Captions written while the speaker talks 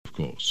of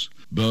course.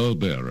 Burl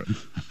Bearer.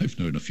 I've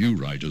known a few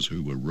writers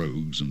who were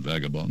rogues and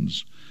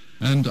vagabonds.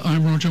 And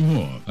I'm Roger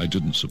Moore. I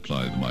didn't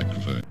supply the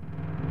microphone.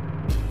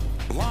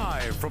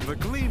 Live from the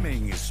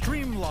gleaming,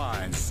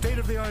 streamlined,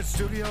 state-of-the-art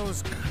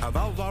studios of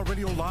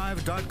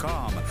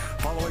OutlawRadioLive.com.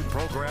 Following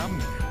program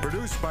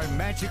produced by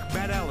Magic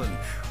Matt Allen,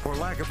 for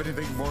lack of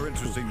anything more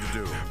interesting to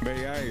do.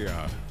 May I,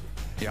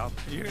 Yeah.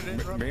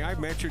 may I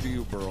mention to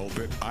you, Burl,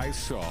 that I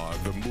saw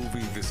the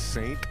movie The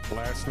Saint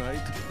last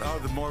night? Oh,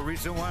 the more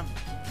recent one?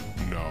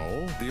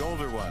 No. The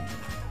older one.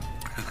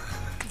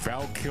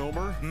 Val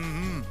Kilmer?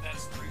 Mm-hmm.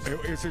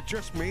 Is it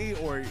just me,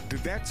 or did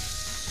that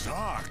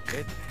suck?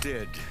 It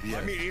did.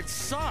 Yes. I mean, it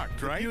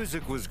sucked, right? The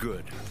music was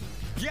good.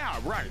 Yeah,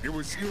 right. It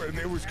was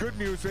good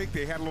music.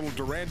 They had a little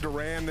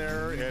Duran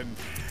there,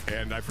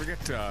 and I forget.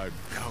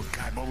 Oh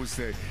God, what was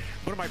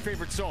one of my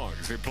favorite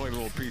songs? They played a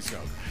little piece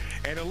of.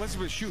 And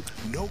Elizabeth Shue,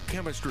 no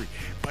chemistry.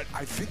 But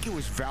I think it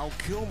was Val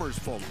Kilmer's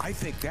fault. I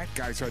think that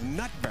guy's a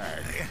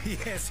nutbag.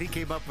 Yes, he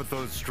came up with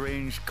those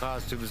strange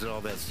costumes and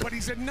all that stuff. But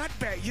he's a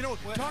nutbag. You know,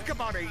 talk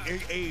about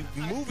a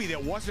movie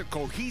that wasn't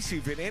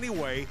cohesive in any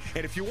way.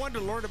 And if you wanted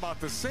to learn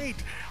about The Saint,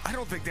 I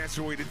don't think that's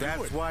the way to do it.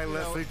 That's why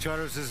Leslie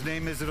Charteris'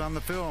 name isn't on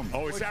the film.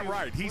 Oh, is that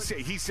right? He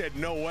said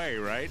no way,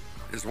 right?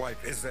 His wife,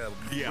 his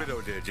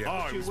widow did,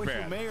 yeah. Oh, it was what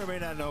bad. you may or may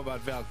not know about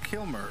Val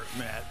Kilmer,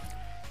 Matt,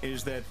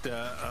 is that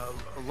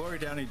Laurie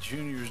Downey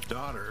Jr.'s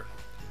daughter,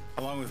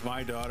 along with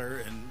my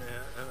daughter and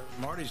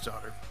Marty's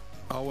daughter,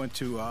 all went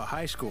to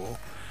high school.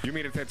 You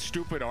mean at that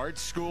stupid art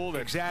school?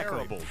 That's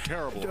Exactly.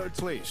 terrible.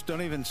 Please,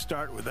 don't even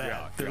start with that.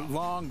 Yeah, they're yeah.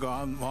 long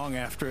gone, long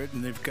after it,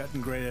 and they've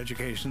gotten great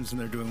educations, and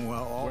they're doing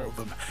well, all of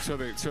them. So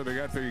they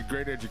got the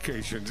great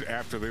educations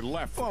after they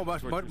left. Well,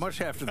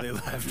 much after they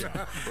left.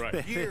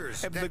 Right.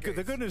 Years, The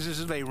good news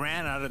is they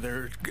ran out of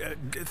there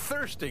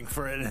thirsting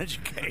for an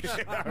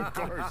education. Yeah, of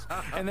course.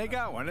 And they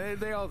got one.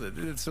 They all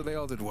did. So they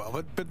all did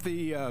well. But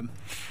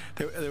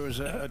there was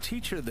a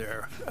teacher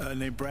there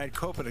named Brad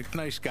Copen, a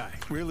nice guy,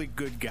 really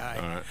good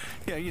guy.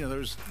 Yeah, you know,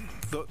 there's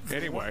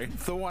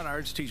the one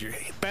arts teacher.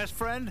 Best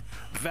friend,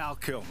 Val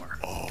Kilmer.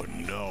 Oh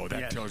no, that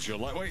Yes. tells you a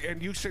lot. Wait,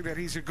 and you say that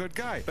he's a good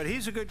guy. But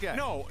he's a good guy.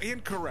 No,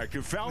 incorrect.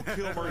 If Val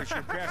Kilmer is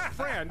your best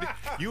friend,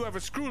 you have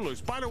a screw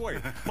loose. By the way,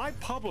 my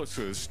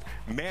publicist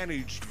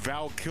managed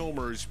Val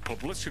Kilmer's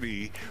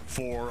publicity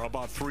for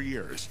about 3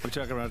 years. We're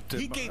talking about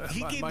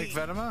Mike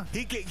Venema?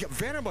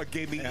 Venema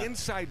gave me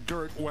inside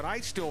dirt when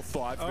I still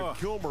thought that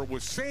Kilmer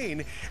was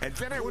sane, and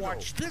then I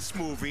watched this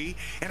movie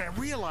and I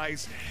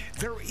realized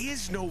there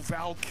is no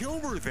Val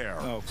Kilmer there.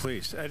 Oh,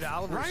 please. And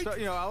Oliver Right?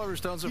 Stone, Oliver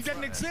Stone's He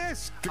doesn't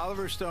exist.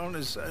 Oliver Stone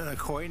is an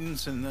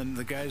acquaintance, and then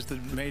the guys that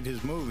made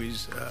his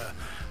movies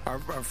are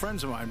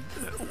friends of mine.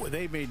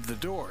 They made The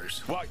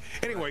Doors. Well,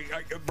 anyway,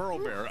 Burl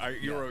Bear,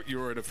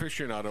 you're an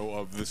aficionado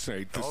of The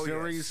Saint, the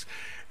series,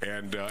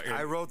 and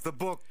I wrote the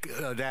book,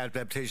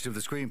 adaptation of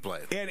the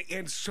screenplay.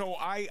 And so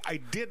I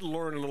did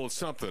learn a little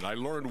something. I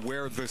learned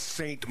where the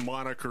Saint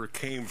moniker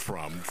came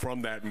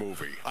from that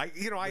movie.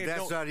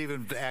 That's not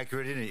even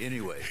accurate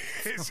anyway.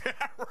 Is that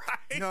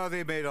right? No,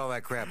 they made all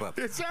that crap up.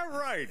 Is that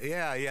right?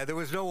 Yeah. There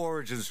was no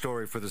origin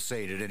story for the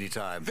Saint at any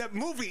time. That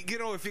movie,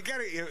 if you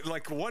got it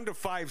like 1 to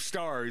 5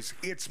 stars,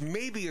 it's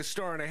maybe a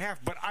star and a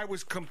half. But I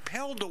was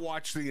compelled to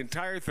watch the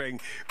entire thing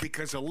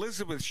because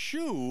Elizabeth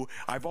Shue,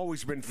 I've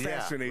always been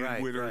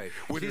fascinated with her.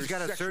 With She's her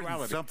got a certain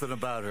sexuality. something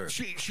about her.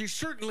 She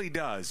certainly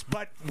does.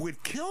 But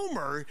with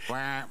Kilmer,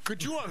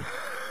 could you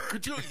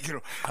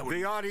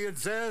The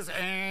audience says,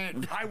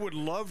 and I would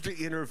love to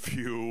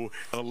interview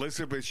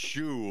Elizabeth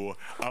Shue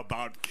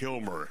about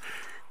Kilmer.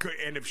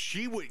 And if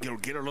she would,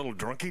 get a little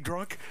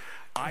drunk,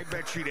 I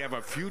bet she'd have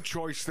a few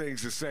choice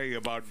things to say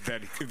about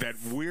that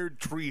weird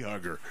tree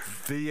hugger.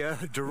 The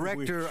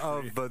director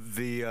of with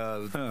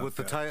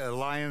the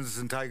Lions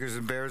and Tigers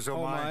and Bears,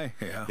 Oh My.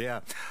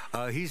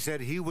 He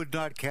said he would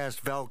not cast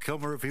Val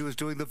Kilmer if he was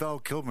doing the Val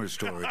Kilmer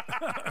story.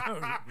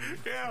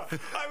 Yeah,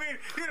 I mean,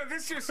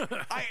 this just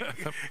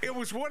it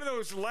was one of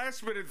those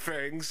last minute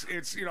things.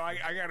 It's I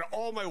got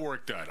all my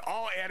work done,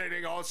 all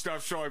editing, all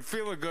stuff, so I'm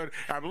feeling good.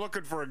 I'm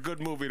looking for a good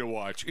movie to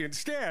watch.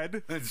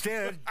 Instead,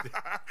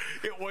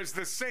 it was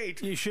The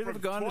Saint. You should have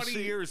gone 20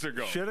 years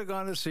ago. Should have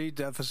gone to see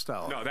Death of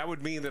Stalin. No, that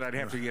would mean that I'd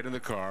have to get in the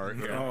car.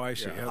 Oh, I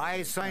see. Yeah.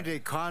 I signed a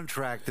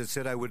contract that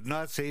said I would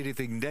not say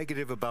anything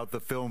negative about the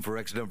film for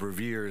X number of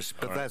years,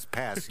 but that's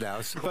past now.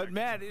 So. But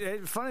Matt,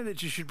 it's funny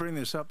that you should bring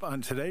this up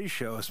on today's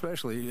show,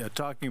 especially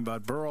talking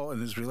about Burl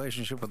and his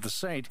relationship with the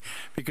Saint,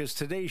 because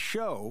today's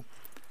show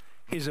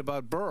is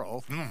about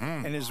Burl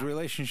and his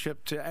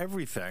relationship to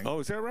everything. Oh,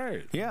 is that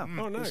right? Yeah.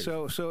 Oh, nice.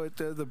 So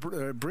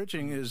the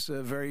bridging is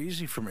very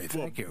easy for me.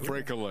 Thank you.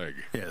 Break a leg.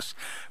 Yes.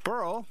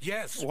 Burl.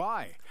 Yes.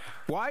 Why?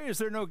 Why is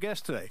there no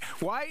guest today?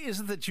 Why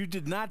is it that you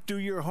did not do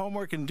your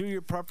homework and do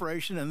your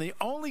preparation, and the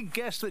only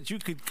guest that you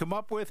could come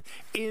up with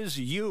is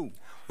you?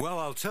 Well,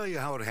 I'll tell you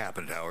how it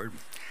happened, Howard.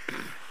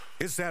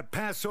 It's that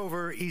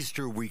Passover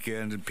Easter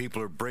weekend, and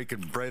people are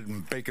breaking bread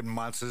and baking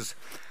matzahs,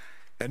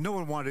 and no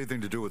one wanted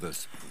anything to do with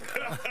us.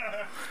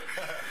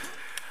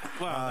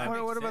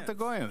 Well, what about the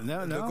Goyim?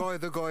 No.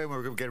 The Goyim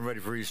were getting ready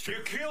for Easter. You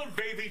killed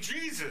baby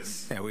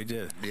Jesus. Yeah, we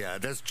did. Yeah,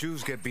 that's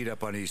Jews get beat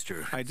up on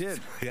Easter. I did.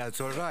 Yeah,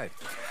 so did I.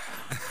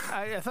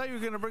 I thought you were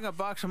going to bring a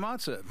box of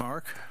matzah,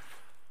 Mark.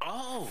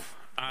 You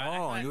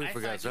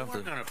forgot something.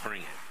 You were going to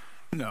bring it.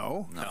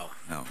 No.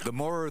 The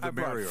more the I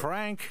brought merrier.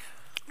 Frank.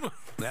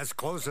 That's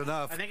close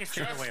enough. I think it's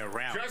the other way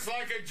around. Just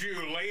like a Jew,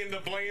 laying the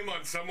blame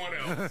on someone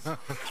else.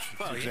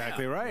 Well,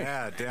 Exactly right.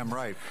 Yeah, damn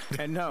right.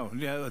 And no,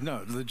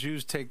 the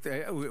Jews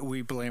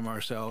we blame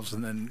ourselves,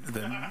 and then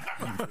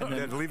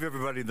Then leave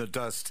everybody in the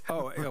dust.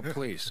 Oh,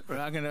 please!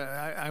 I'm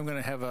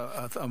gonna have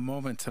a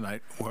moment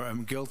tonight where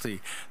I'm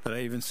guilty that I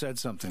even said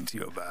something to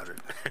you about it.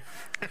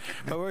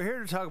 But we're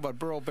here to talk about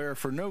Burl Barer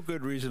for no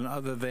good reason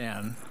other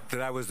than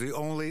That I was the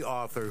only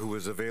author who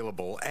was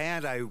available,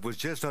 and I was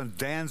just on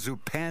Dan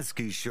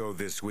Zupansky's show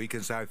this week,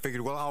 and so I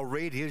figured, well, I'll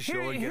raid his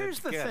show and get here's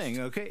a the guest. thing,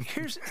 okay?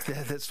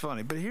 That's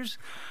funny, but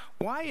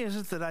why is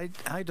it that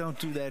I don't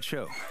do that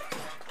show?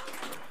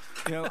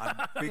 You know,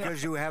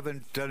 Because you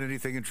haven't done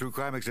anything in true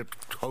crime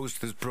except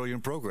host this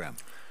brilliant program.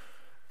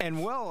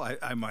 and well,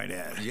 I might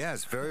add.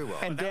 Yes, very well.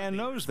 And Dan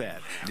knows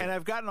that. And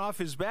I've gotten off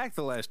his back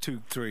the last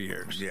 2-3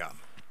 years. Yeah.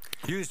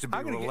 You used to be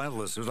I'm gonna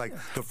relentless. It was like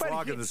the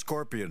frog and the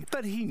scorpion.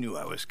 But he knew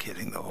I was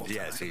kidding the whole time.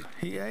 Yes,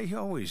 he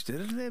always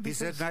did it. He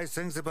said nice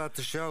things about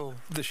the show.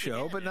 The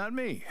show, but not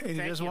me. And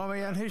he doesn't want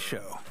me on his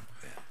show.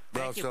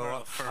 Well, Thank you, so Burl,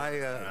 for,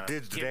 I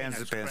did giving Dan us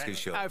Zupansky's credit.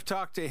 show. I've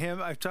talked to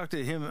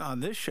him on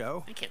this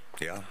show, Thank you.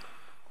 Yeah.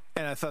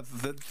 and I thought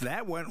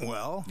that went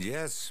well.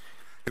 Yes.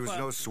 There was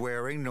no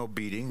swearing, no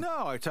beating.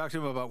 No, I talked to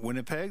him about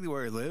Winnipeg,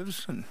 where he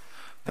lives, and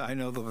I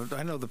know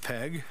the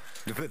peg.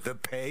 The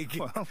peg.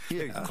 Well,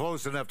 yeah.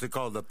 Close enough to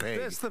call the peg.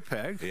 That's the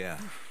peg. Yeah.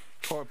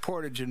 Or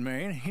Portage in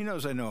Maine. He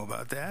knows I know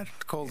about that.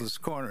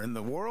 Coldest corner in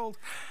the world.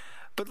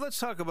 But let's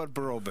talk about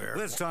Burl Barer.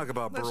 Let's talk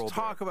about Burl Let's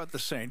talk about the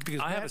Saint, because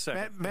I have a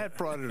second. Matt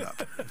brought it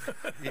up.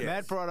 Yes.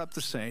 Matt brought up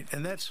the Saint,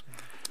 and that's.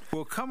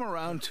 We'll come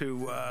around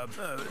to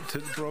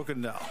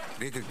Broken Doll,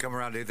 You can come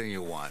around to anything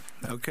you want.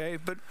 okay?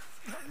 But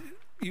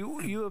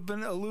you have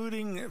been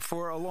alluding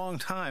for a long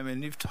time,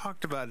 and you've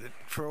talked about it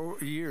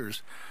for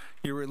years,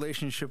 your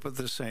relationship with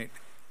the Saint.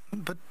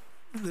 But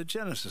the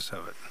genesis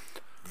of it.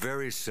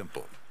 Very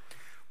simple.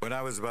 When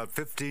I was about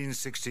 15,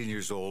 16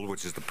 years old,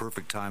 which is the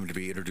perfect time to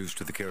be introduced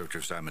to the character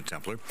of Simon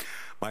Templar,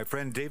 my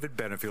friend David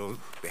Benefield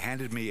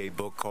handed me a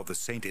book called The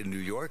Saint in New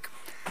York.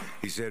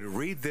 He said,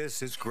 read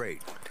this, it's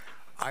great.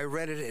 I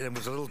read it, and it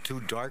was a little too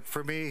dark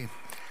for me,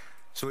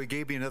 so he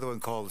gave me another one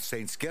called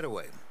Saint's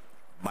Getaway,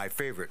 my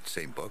favorite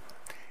Saint book.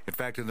 In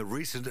fact, in the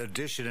recent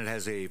edition, it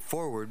has a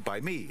foreword by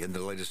me in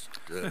the latest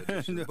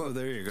edition of the book.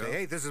 There you go.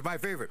 Hey, this is my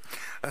favorite.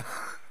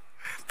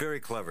 Very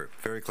clever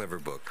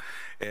book.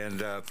 And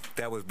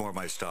that was more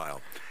my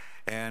style.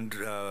 And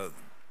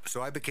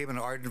so I became an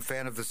ardent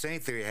fan of the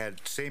Saint. They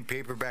had Saint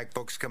paperback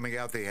books coming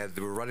out. They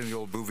were running the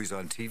old movies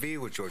on TV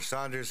with George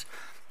Saunders.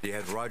 They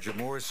had Roger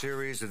Moore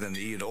series, and then the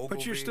Ian Ogilvy.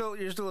 But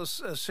you're still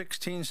a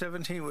 16,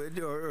 17,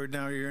 or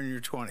now you're in your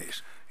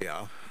 20s.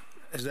 Yeah.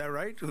 Is that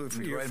right? If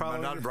you're I'm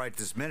following not right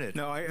this minute.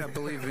 No, I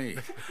believe me.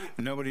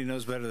 Nobody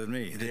knows better than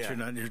me that Yeah. you're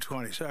not in your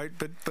 20s. All right,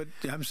 but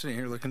I'm sitting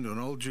here looking to an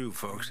old Jew,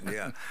 folks.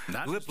 Yeah.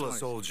 Not in his Lipless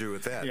 20s. old Jew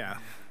at that. Yeah.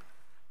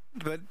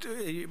 But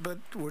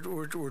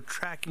we're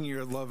tracking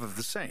your love of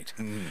the Saint,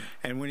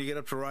 and when you get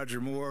up to Roger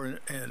Moore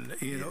and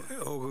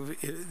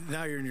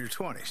now you're in your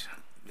 20s.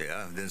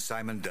 Yeah. Then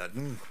Simon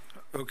Dutton,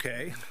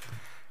 Okay.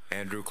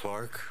 Andrew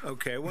Clark.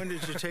 Okay. When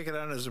did you take it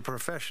on as a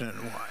profession, and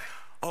why?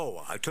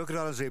 Oh, I took it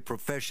on as a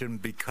profession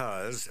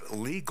because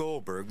Lee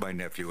Goldberg, my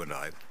nephew, and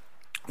I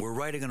were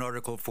writing an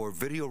article for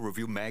Video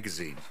Review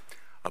magazine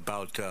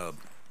about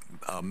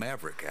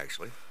Maverick,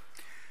 actually.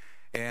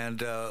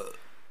 And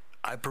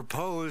I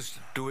proposed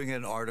doing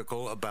an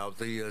article about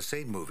the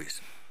Saint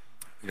movies,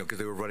 because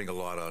they were running a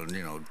lot on,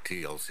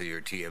 TLC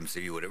or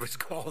TMC, whatever it's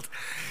called.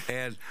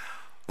 And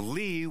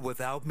Lee,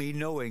 without me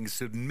knowing,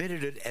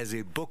 submitted it as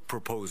a book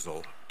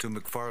proposal to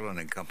McFarlane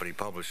and Company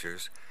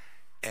publishers.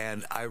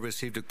 And I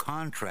received a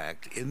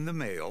contract in the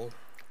mail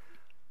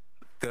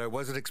that I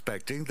wasn't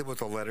expecting. There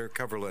was a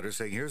cover letter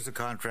saying, here's the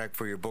contract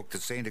for your book, The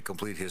Saint: A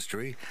Complete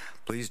History.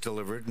 Please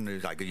deliver it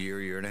in like a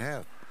year and a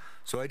half.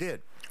 So I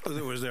did.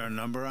 Was there a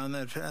number on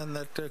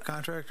that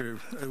contract, or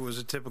was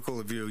it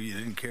typical of you? You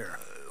didn't care.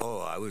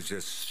 Oh, I was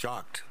just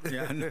shocked.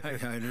 Yeah,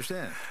 I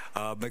understand.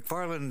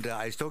 McFarlane,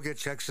 I still get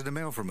checks in the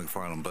mail from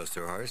McFarlane, bless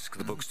their hearts, 'cause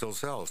the book still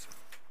sells.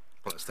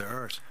 Bless their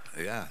hearts.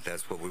 Yeah,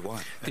 that's what we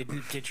want.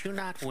 Did you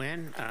not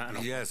win?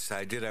 Yes,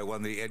 I did. I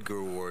won the Edgar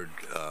Award,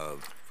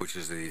 which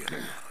is the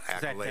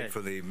accolade for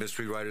the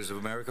Mystery Writers of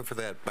America for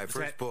that. My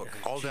first book,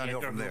 all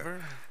downhill from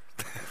there.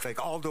 It's like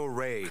Aldo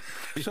Ray.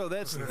 So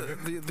that's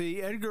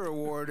the Edgar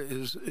Award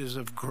is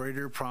of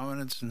greater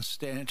prominence and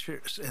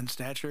stature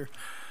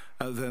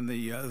than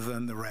the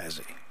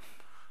Razzie.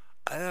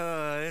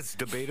 It's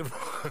debatable.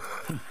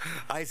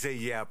 I say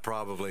yeah,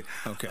 probably.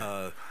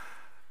 Okay.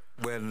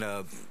 When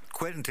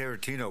Quentin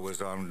Tarantino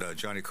was on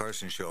Johnny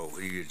Carson's show,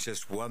 he had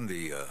just won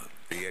the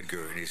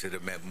Edgar, and he said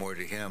it meant more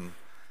to him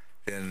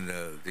than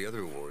the other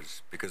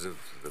awards because of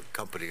the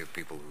company of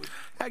people who.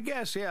 I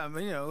guess, yeah. I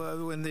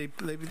mean, when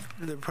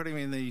they're putting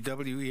me in the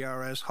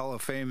WERS Hall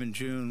of Fame in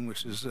June,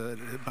 which is at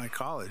my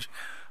college,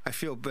 I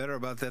feel better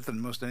about that than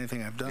most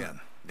anything I've done.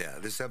 Yeah,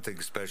 there's something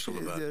special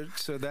about it.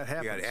 So that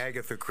happens. You got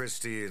Agatha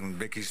Christie and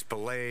Mickey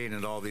Spillane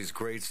and all these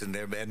greats in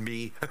there, and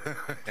me,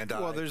 and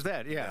Well, there's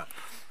that, yeah.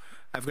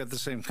 I've got the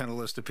same kind of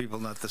list of people,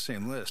 not the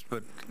same list,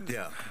 but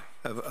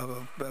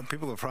of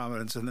people of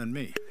prominence, and then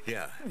me.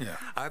 Yeah. Yeah.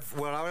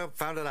 When I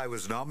found out I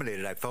was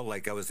nominated, I felt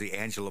like I was the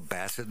Angela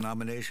Bassett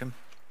nomination.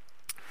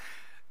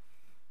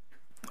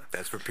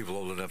 That's for people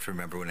old enough to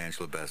remember when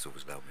Angela Bassett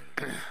was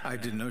nominated. I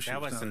didn't know she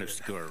That was was an nominated.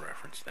 obscure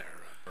reference there,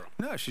 bro.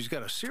 No, she's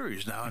got a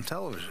series now on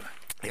television.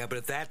 Yeah, but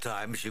at that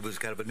time, she was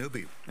kind of a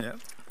newbie. Yeah.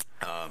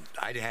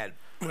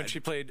 When she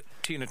played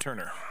Tina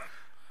Turner.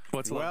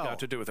 What's love got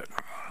to do with it?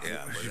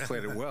 Yeah. She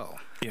played it well.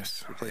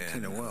 Yes. She played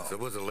Tina well. So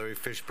was it Larry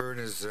Fishburne?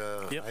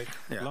 Yep.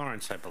 Yeah.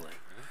 Lawrence, I believe.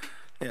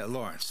 Yeah,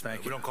 Lawrence,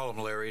 thank We you. don't call him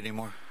Larry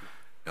anymore.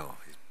 No,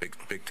 he's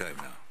big time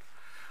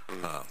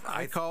now.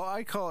 I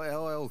call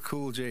LL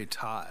Cool J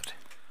Todd.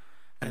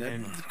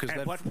 And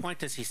At what point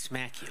does he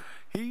smack you?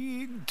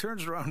 he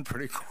turns around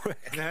pretty quick.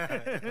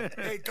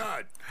 Hey,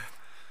 Todd.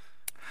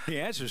 He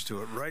answers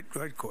to it right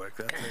quick.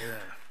 I'll tell you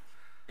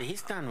that.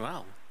 He's done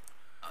well.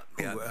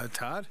 Yeah. Who,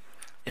 Todd?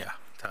 Yeah,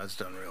 Todd's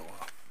done real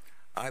well.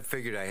 I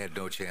figured I had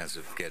no chance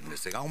of getting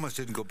this thing. I almost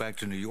didn't go back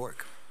to New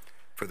York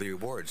for the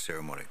awards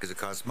ceremony because it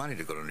costs money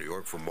to go to New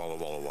York from Walla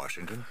Walla,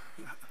 Washington.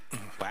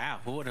 Wow,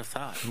 who would have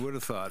thought? Who would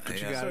have thought? But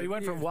Yeah. So you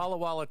went from Walla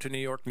Walla to New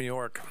York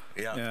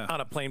Yeah.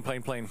 on a plane.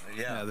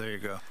 Yeah, there you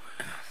go.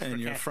 And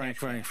you're Frank.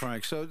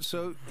 So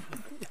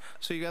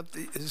you got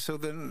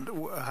then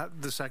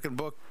the second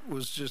book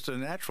was just a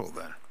natural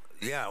then.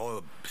 Yeah,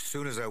 well, as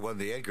soon as I won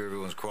the Edgar,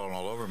 everyone's crawling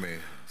all over me,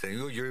 saying,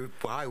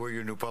 "Hi, we're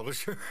your new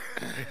publisher."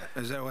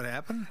 Is that what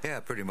happened? Yeah,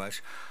 pretty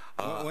much.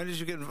 When did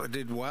you get?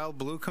 Did Wild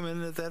Blue come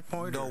in at that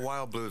point? No, or?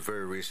 Wild Blue is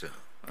very recent.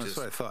 That's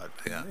what I thought.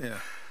 Yeah. Yeah.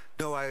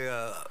 No,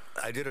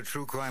 I did a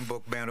true crime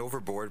book, Man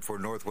Overboard, for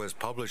Northwest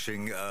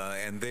Publishing,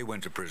 and they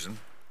went to prison.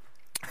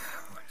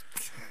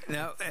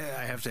 Now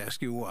I have to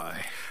ask you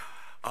why.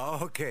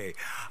 Okay,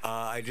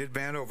 I did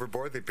Man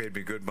Overboard. They paid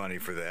me good money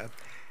for that.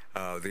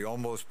 They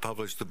almost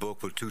published the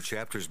book with 2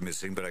 chapters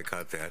missing, but I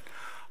caught that.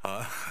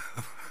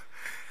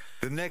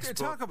 The next book,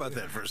 Talk about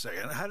that for a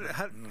second. How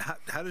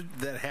did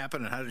that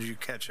happen, and how did you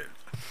catch it?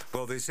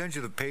 well, they send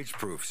you the page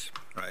proofs,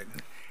 Right.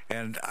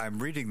 and I'm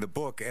reading the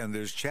book, and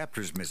there's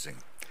chapters missing.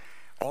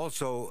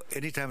 Also,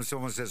 anytime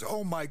someone says,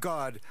 "Oh my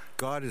God,"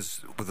 God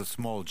is with a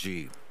small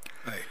G.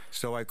 Right.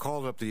 So I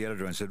called up the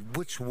editor and said,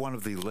 "Which one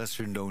of the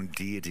lesser-known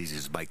deities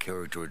is my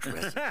character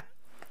addressing?"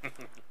 He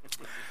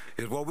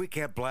said, "Well, we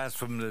can't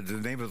blaspheme the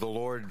name of the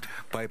Lord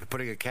by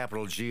putting a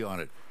capital G on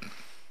it."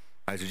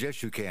 I said,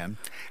 "Yes, you can.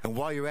 And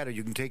while you're at it,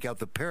 you can take out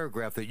the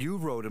paragraph that you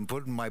wrote and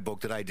put in my book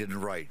that I didn't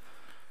write."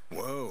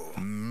 Whoa.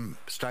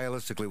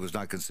 Stylistically, it was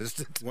not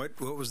consistent. What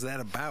was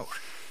that about?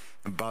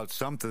 About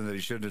something that he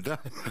shouldn't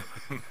have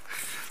done.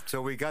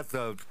 So we got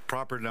the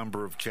proper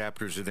number of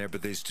chapters in there,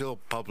 but they still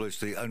published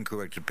the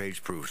uncorrected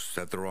page proofs,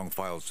 sent the wrong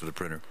files to the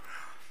printer.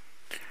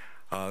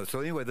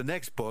 So anyway, the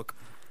next book.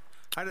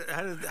 How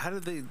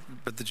did they?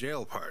 But the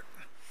jail part.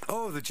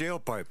 Oh, the jail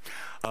part.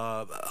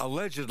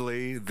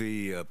 Allegedly,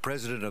 the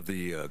president of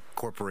the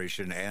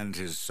corporation and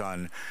his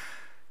son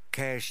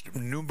cashed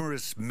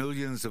numerous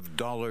millions of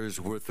dollars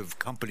worth of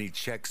company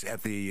checks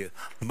at the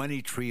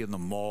Money Tree in the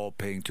mall,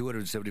 paying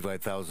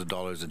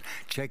 $275,000 in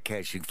check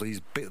cashing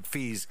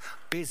fees,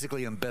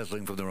 basically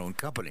embezzling from their own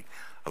company,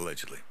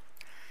 allegedly.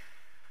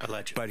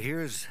 Allegedly. But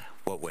here's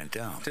what went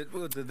down. Did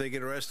they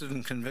get arrested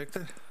and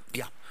convicted?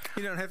 Yeah.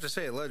 You don't have to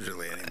say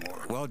allegedly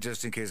anymore. Well,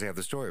 just in case I have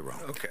the story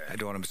wrong. Okay. I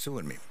don't want them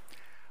suing me.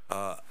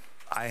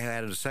 I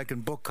had a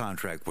second book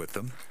contract with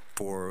them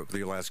for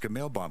the Alaska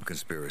mail bomb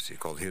conspiracy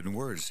called Hidden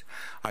Words.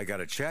 I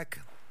got a check,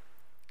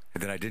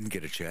 and then I didn't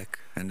get a check.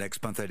 And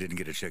next month I didn't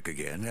get a check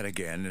again, and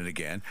again, and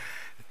again.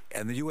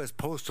 And the U.S.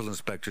 Postal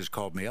Inspectors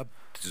called me up.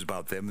 This is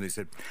about them. And they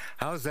said,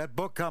 "How's that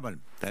book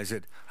coming?" I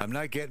said, "I'm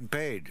not getting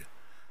paid." I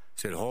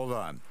said, "Hold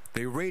on."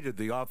 They raided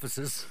the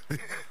offices.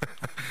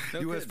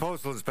 U.S.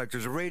 Postal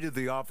Inspectors raided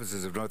the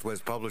offices of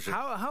Northwest Publishing.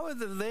 How would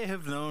they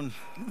have known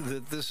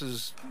that this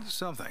is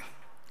something?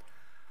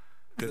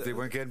 That they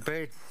weren't getting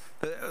paid?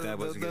 That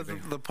wasn't getting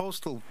paid. The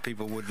postal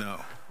people would know.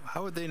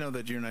 How would they know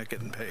that you're not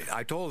getting paid?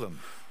 I told them.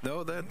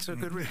 No, that's a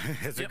good reason.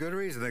 It's a good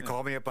reason. They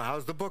called me up,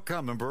 "How's the book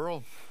coming,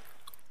 Burl?"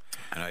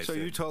 And I So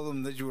said, you told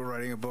them that you were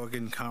writing a book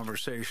in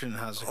conversation.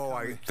 How's it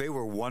coming? they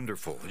were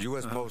wonderful.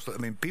 U.S. Postal, I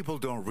mean, people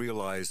don't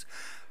realize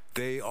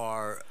they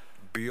are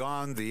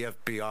beyond the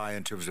FBI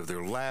in terms of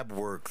their lab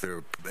work,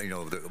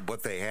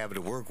 what they have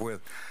to work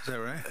with. Is that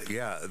right?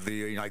 Yeah,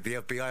 like the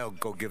FBI will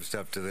go give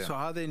stuff to them. So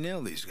how they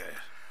nail these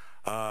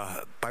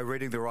guys? By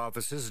raiding their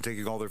offices and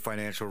taking all their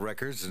financial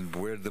records and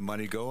where did the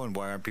money go and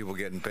why aren't people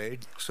getting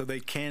paid? So they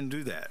can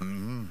do that.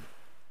 Mm-hmm.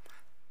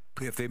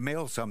 If they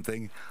mail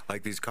something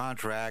like these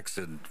contracts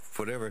and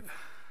whatever,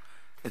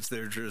 It's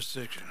their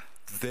jurisdiction.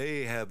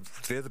 they're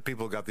the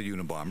people who got the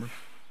Unabomber.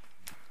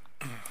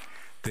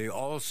 They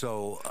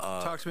also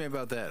talk to me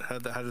about that. How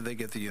did they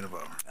get the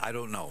Unabomber? I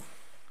don't know.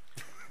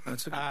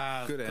 That's a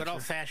good answer. Good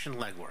old-fashioned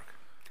legwork.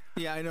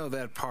 Yeah, I know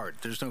that part.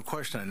 There's no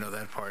question I know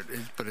that part.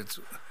 But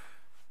it's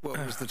what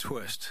was the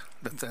twist?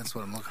 That's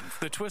what I'm looking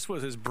for. The twist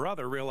was his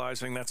brother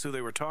realizing that's who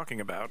they were talking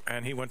about,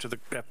 and he went to the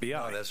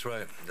FBI. Oh, that's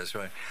right. That's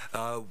right.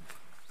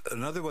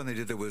 Another one they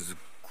did that was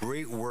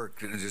great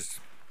work, and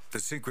just the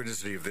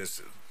synchronicity of this.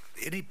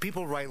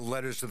 People write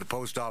letters to the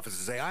post office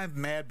and say, I'm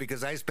mad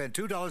because I spent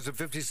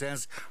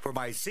 $2.50 for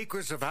my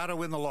secrets of how to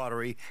win the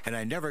lottery, and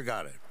I never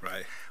got it.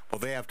 Right. Well,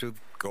 they have to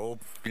go,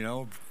 They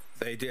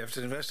have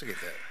to investigate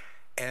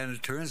that. And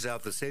it turns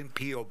out the same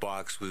P.O.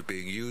 box was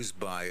being used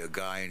by a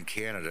guy in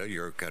Canada,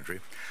 your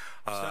country.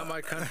 It's not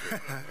my country.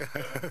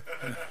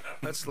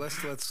 Let's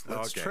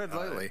Okay. tread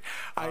lightly.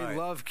 All I right.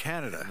 love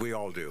Canada. We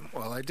all do.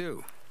 Well, I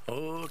do.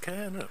 Oh,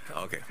 Canada.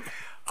 Okay.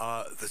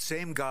 The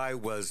same guy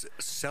was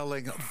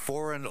selling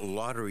foreign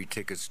lottery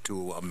tickets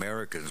to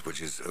Americans,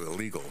 which is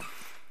illegal,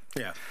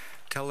 Yeah.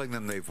 telling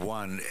them they've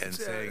won and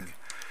saying,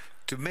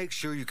 to make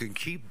sure you can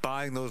keep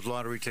buying those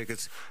lottery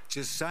tickets,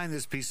 just sign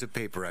this piece of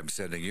paper I'm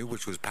sending you,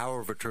 which was power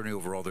of attorney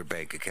over all their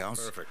bank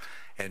accounts. Perfect.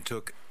 And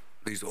took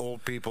these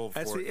old people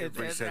for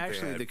every cent they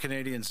actually, had. the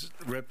Canadians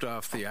ripped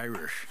off the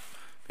Irish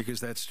because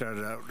that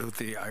started out with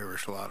the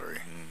Irish lottery.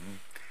 Mm-hmm.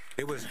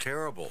 It was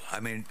terrible. I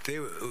mean, it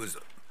was...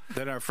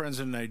 Then our friends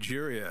in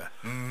Nigeria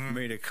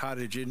made a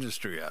cottage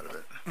industry out of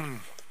it.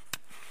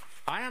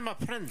 I am a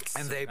prince.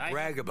 And they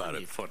brag about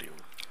money it. for you.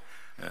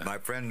 Yeah. My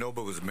friend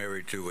Noba was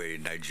married to a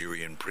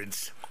Nigerian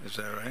prince. Is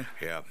that right?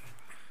 Yeah.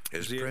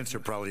 His prints are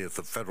probably at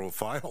the federal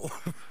file.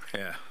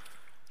 Yeah.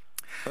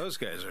 Those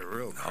guys are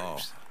real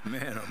creeps.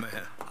 Man, oh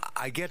man.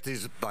 I get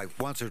these like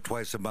once or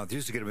twice a month.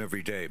 Used to get them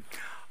every day.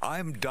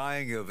 I'm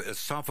dying of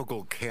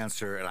esophageal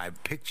cancer, and I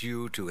picked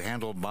you to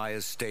handle my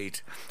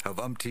estate of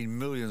umpteen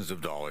millions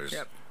of dollars.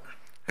 Yep.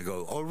 I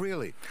go, oh,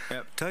 really?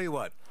 Yep. Tell you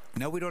what.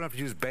 Now we don't have to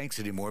use banks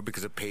anymore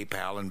because of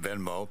PayPal and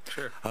Venmo.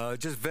 Sure.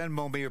 Just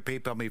Venmo me or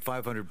PayPal me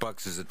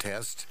 $500 as a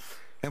test,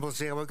 and we'll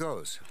see how it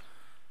goes.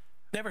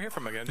 Never hear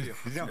from him again, do you?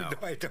 No,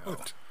 I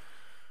don't.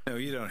 No,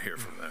 you don't hear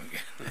from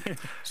them.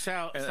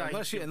 So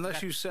unless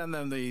you send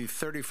them the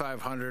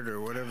 $3,500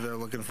 or whatever they're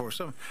looking for,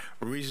 some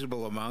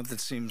reasonable amount that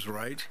seems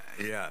right.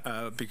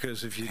 Yeah.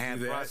 Because if you do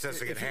that,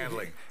 processing and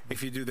handling.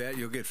 If you do that,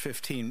 you'll get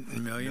 $15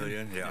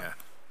 million. Yeah.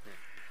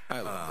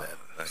 I love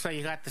that. So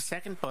you got the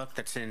second book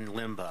that's in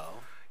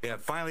limbo. Yeah,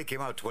 it finally came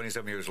out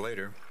 27 years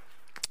later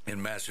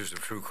in Masters of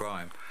True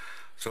Crime.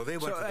 So they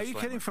went. So to the are you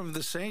slammer. kidding? From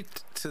the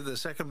Saint to the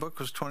second book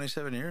was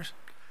 27 years?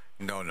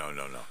 No. No.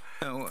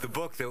 The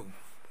book that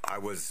I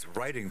was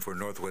writing for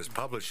Northwest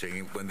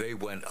Publishing, when they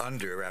went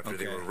under after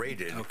they were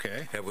raided,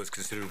 it was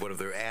considered one of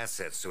their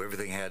assets, so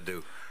everything had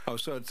to... Oh,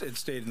 so it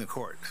stayed in the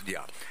court.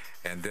 Yeah.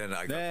 And then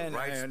I got the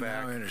rights back.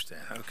 Now I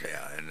understand. Okay.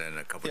 Yeah, and then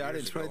a couple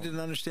years ago... I didn't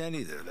understand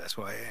either. That's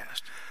why I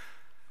asked.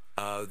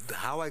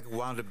 How I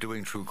wound up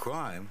doing true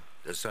crime,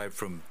 aside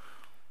from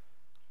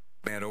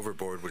Man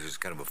Overboard, which is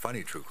kind of a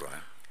funny true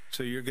crime.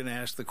 So you're going to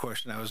ask the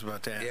question I was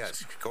about to ask?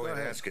 Yes, go ahead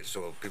and ask it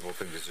so people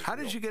think this is How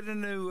real. did you get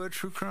into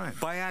true crime?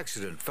 By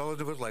accident. Fell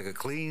into it like a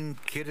clean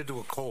kid into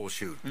a coal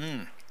chute.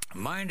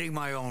 Minding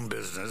my own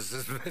business.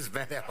 It's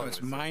bad. Oh,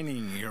 it's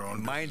mining your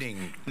own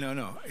Mining. business.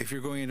 No. If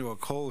you're going into a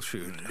coal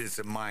chute. It's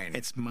a mine.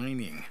 It's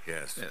mining.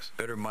 Yes.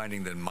 Better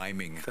mining than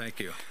miming. Thank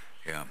you.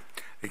 Yeah.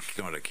 They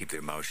know how to keep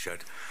their mouth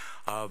shut.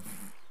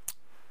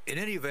 In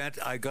any event,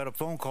 I got a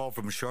phone call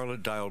from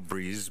Charlotte Dial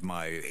Breeze,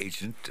 my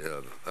agent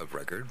of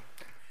record,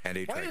 and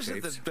 8-track Why is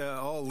it tapes. that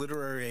all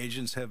literary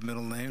agents have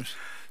middle names?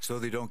 So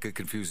they don't get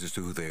confused as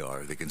to who they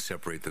are. They can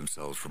separate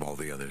themselves from all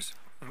the others.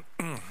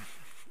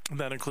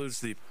 That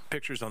includes the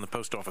pictures on the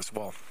post office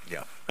wall.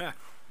 Yeah.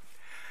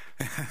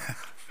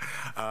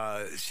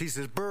 She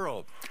says,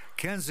 Burl,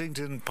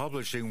 Kensington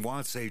Publishing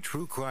wants a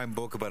true crime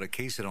book about a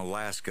case in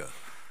Alaska.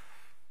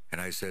 And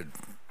I said,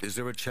 is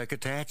there a check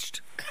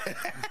attached?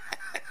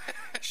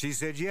 She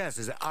said, yes.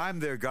 I said, I'm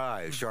their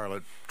guy,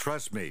 Charlotte.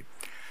 Trust me.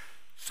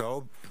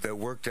 So that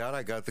worked out.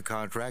 I got the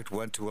contract,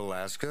 went to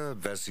Alaska,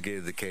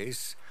 investigated the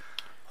case.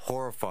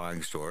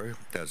 Horrifying story.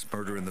 That's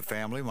Murder in the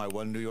Family, my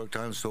one New York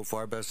Times so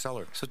far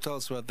bestseller. So tell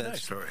us about that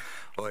story.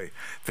 Boy,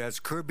 that's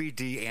Kirby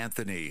D.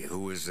 Anthony,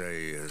 who is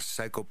a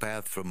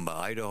psychopath from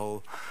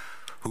Idaho,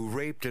 who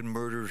raped and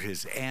murdered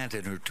his aunt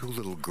and her two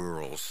little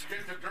girls. You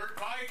get the dirt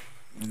bike?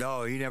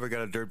 No, he never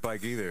got a dirt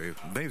bike either.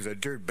 He was a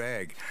dirt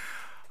bag.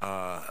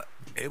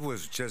 It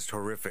was just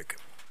horrific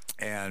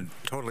and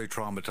totally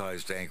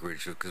traumatized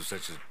Anchorage because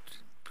such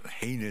a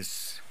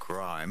heinous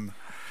crime.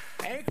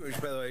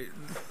 Anchorage, by the way,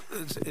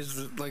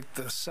 is like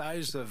the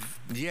size of...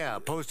 Yeah,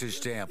 postage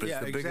stamp. It's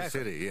the biggest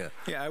city, yeah.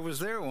 Yeah, I was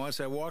there once.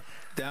 I walked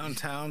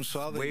downtown,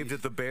 saw the... Waved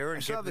at the bear. And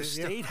I saw the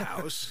State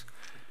House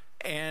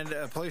and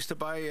a place to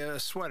buy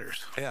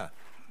sweaters. Yeah.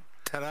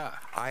 Ta-da.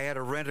 I had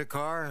to rent a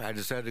car. I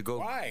decided to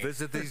go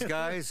visit these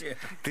guys. Yeah.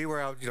 They were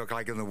out,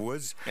 like in the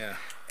woods. Yeah.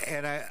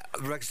 And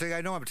next thing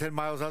I know, I'm 10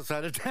 miles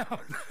outside of town.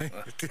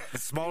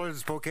 It's smaller than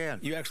Spokane.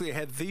 You actually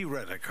had the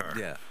rent-a-car.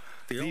 Yeah.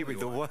 The only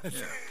one.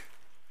 Yeah.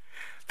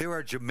 There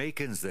are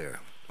Jamaicans there.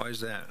 Why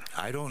is that?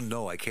 I don't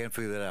know. I can't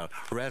figure that out.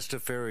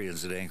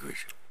 Rastafarians at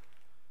Anchorage.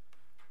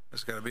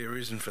 There's got to be a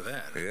reason for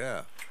that.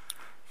 Yeah.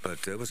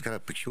 But it was kind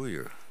of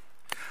peculiar.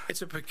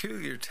 It's a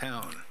peculiar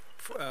town.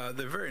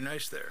 They're very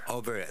nice there.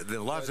 Oh, very. There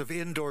are lots of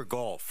indoor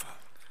golf.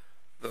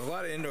 There's a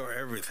lot of indoor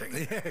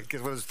everything. Yeah,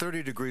 because when it's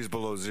 30 degrees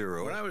below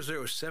zero. When I was there,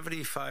 it was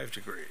 75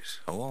 degrees.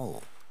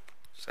 Oh.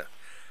 So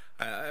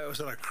I was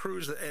on a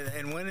cruise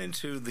and went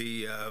into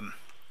the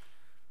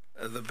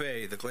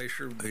bay, the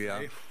Glacier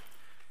Bay.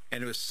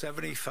 And it was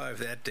 75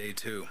 that day,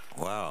 too.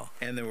 Wow.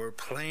 And there were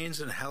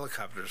planes and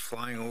helicopters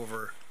flying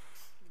over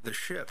the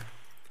ship.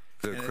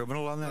 Is there a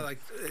criminal on that?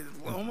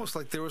 Almost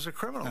like there was a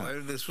criminal.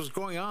 Yeah. This was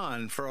going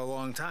on for a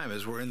long time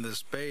as we're in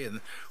this bay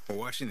and we're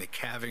watching the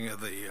calving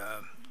of the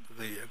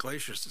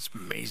glaciers. It's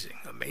amazing,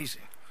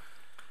 amazing.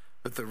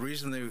 But the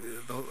reason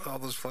all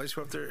those flights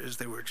were up there is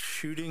they were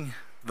shooting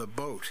the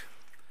boat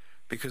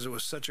because it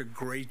was such a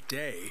great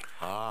day.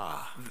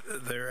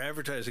 Their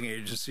advertising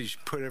agencies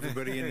put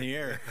everybody in the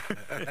air.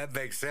 That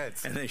makes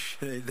sense. And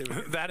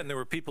there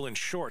were people in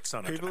shorts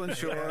on it. People in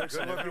shorts.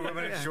 Good-looking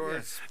women in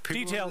shorts.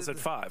 Details at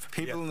 5.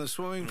 People in the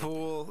swimming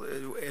pool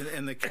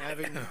and the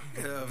calving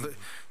of the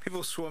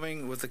people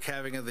swimming with the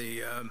calving of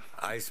the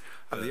ice.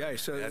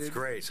 So that's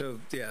great. So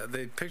yeah,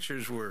 the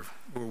pictures were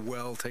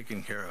well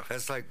taken care of.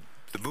 That's like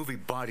the movie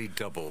Body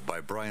Double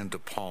by Brian De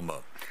Palma,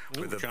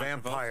 where the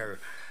vampire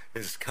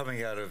is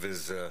coming out of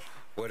his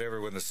whatever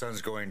when the sun's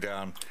going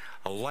down.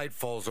 A light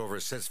falls over,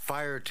 sets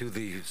fire to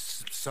the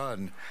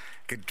sun,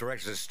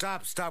 directs us,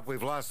 stop,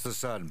 we've lost the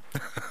sun.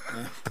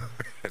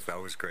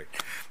 That was great.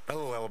 A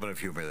little element of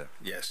humor there.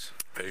 Yes.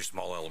 Very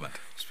small element.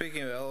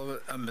 Speaking of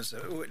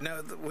element, now,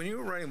 when you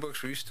were writing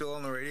books, were you still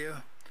on the radio?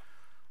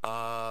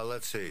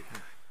 Let's see.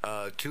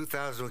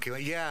 2000 came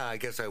out. Yeah, I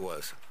guess I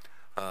was.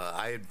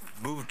 I had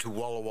moved to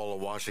Walla Walla,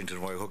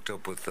 Washington, where I hooked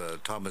up with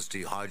Thomas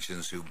D.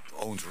 Hodgins, who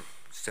owns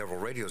several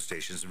radio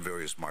stations in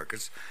various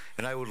markets,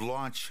 and I would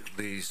launch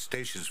the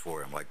stations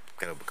for him, like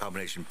kind of a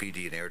combination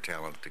PD and air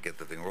talent to get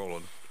the thing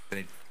rolling.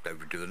 Then I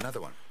would do another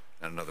one,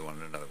 and another one,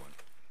 and another one.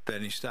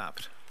 Then he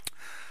stopped.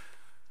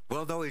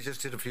 Well, no, he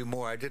just did a few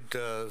more. I did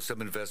some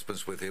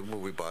investments with him where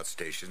we bought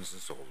stations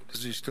and sold them.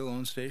 Does he still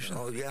own stations?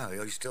 Oh, yeah.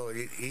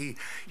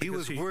 He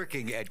was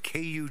working at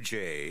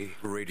KUJ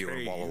Radio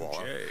in Walla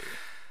Walla.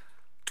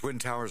 Twin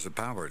Towers of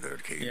Power there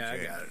at KUJ. Yeah, I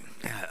got it.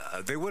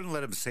 Yeah, they wouldn't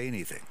let him say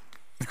anything.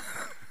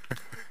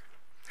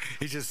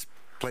 He just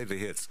played the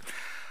hits.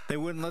 They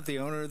wouldn't let the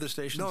owner of the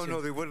station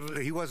No, they wouldn't.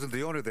 He wasn't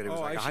the owner then. He was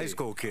like a high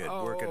school kid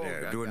working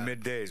there, doing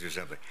middays or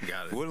something.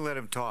 Got it. Wouldn't let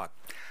him talk.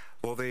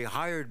 Well, they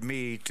hired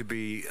me to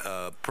be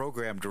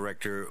program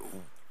director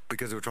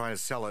because they were trying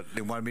to sell it.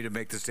 They wanted me to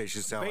make the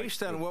station sound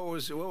based on what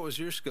was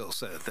your skill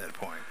set at that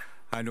point?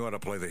 I knew how to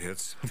play the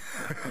hits.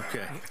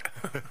 Okay.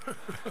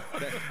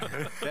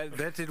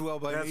 that did well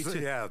by me, too.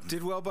 Yeah.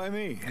 Did well by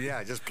me.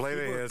 Yeah, just play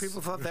the hits.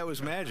 People thought that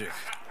was magic.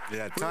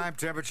 Yeah, time,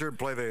 temperature, and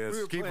play the hits.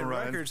 We were Keep playing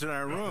records in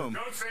our room.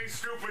 Don't say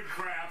stupid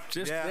crap.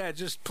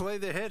 Just play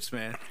the hits,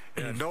 man.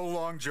 Yeah, no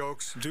long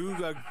jokes. Do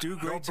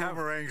great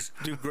boomerangs.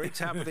 Do great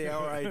top of the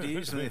hour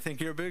IDs, and they think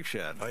you're a big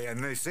shot. Oh, yeah,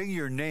 and they sing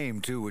your name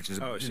too, which is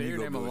say your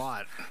name a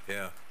lot.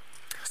 Yeah.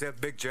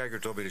 Except Mick Jagger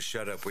told me to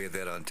shut up. We had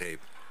that on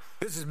tape.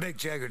 This is Mick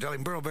Jagger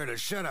telling Burl Bear to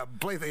shut up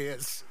and play the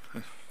hits.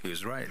 He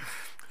was right.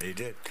 He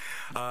did.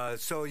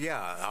 So,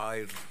 yeah,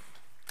 I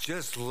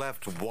just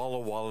left Walla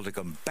Walla to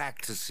come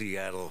back to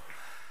Seattle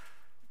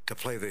to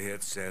play the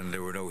hits, and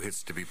there were no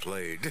hits to be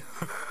played.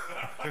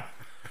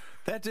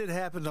 That did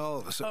happen to all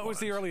of us. It was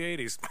the early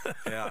 80s.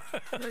 Yeah.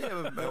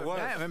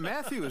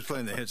 Matthew was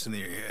playing the hits in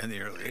the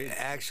early 80s.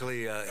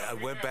 Actually, I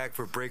went back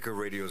for Breaker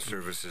Radio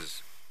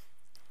Services.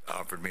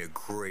 Offered me a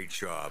great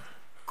job,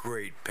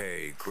 great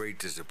pay, great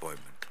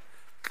disappointment.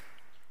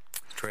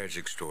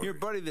 Tragic story. Your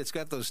buddy that's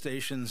got those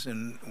stations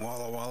in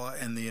Walla Walla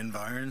and the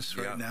environs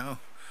right now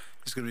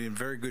is going to be in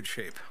very good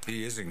shape.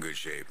 He is in good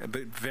shape.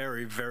 But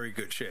very, very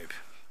good shape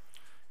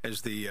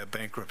as the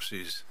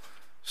bankruptcies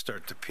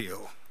start to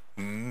peel.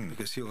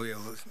 Because he'll be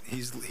able to,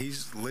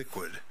 he's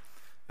liquid.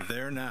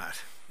 They're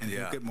not. And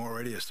he'll get more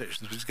radio stations.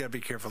 But he's got to be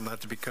careful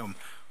not to become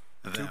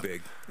them. Too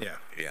big. Yeah.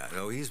 Yeah.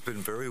 No, he's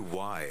been very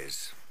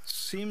wise.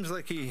 Seems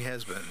like he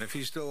has been. If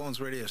he still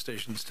owns radio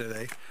stations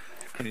today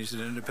and he's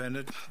an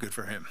independent, good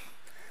for him.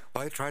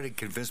 Well, I tried to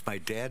convince my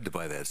dad to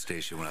buy that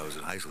station when I was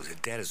in high school. I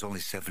said, Dad, it's only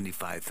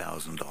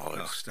 $75,000.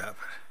 Oh, stop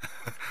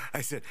it.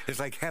 I said, it's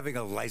like having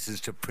a license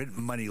to print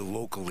money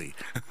locally.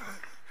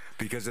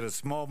 Because in a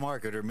small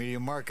market or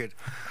medium market,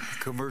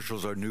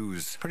 commercials are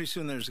news. Pretty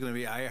soon there's going to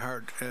be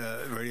iHeart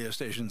radio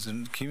stations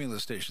and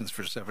Cumulus stations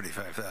for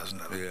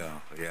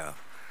 $75,000. Yeah.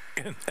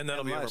 And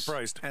that'll be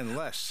overpriced. And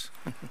less.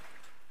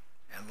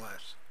 And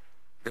less.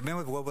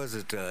 Remember, what was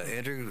it?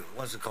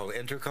 What's it called?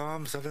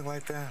 Intercom? Something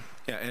like that?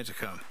 Yeah,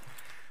 Intercom.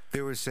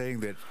 They were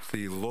saying that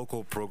the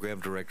local program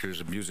directors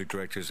and music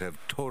directors have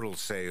total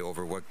say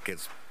over what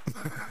gets...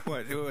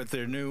 What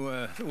their new...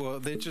 well,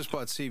 they just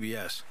bought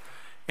CBS.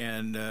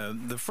 And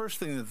the first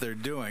thing that they're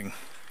doing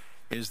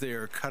is they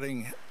are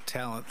cutting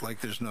talent like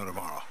there's no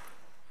tomorrow.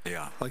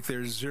 Yeah. Like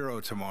there's zero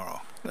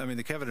tomorrow. I mean,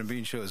 the Kevin and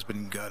Bean Show has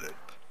been gutted.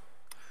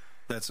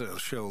 That's a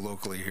show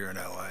locally here in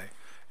L.A.,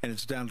 and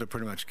it's down to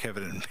pretty much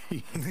Kevin and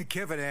Bean.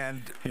 Kevin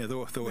and... Yeah,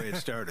 the way it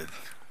started.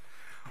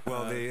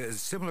 Well,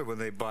 similar when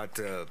they bought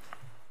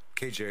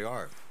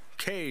KJR.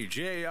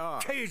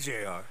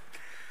 KJR.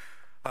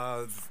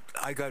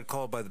 I got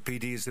called by the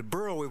PD and said,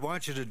 Burl, we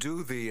want you to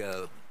do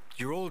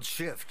your old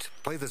shift.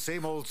 Play the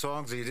same old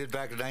songs that you did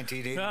back in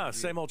 1980.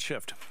 Same old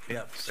shift.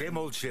 Yeah, same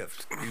old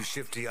shift. You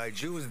shifty eyed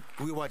Jews,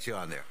 we want you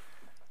on there.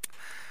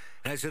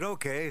 And I said,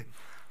 okay.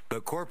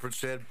 But corporate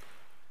said,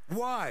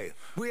 why?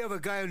 We have a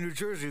guy in New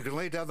Jersey who can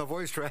lay down the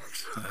voice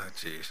tracks. Oh,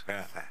 jeez.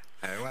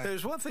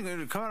 There's one thing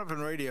that coming up in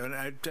radio, and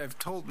I've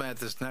told Matt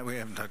this night, we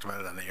haven't talked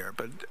about it on the air,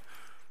 but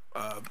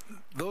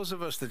those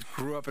of us that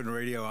grew up in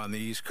radio on the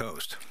East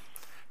Coast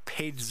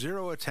paid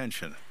zero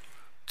attention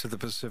to the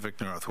Pacific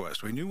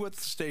Northwest. We knew what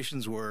the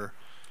stations were,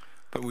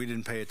 but we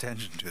didn't pay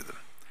attention to them.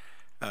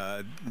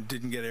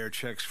 Didn't get air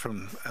checks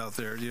from out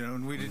there,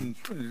 and we didn't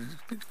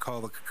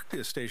call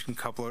the station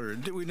coupler.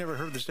 We never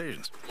heard the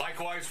stations.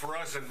 Likewise for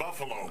us in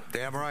Buffalo.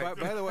 Damn right.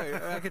 By the way,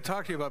 I could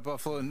talk to you about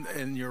Buffalo,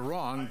 and you're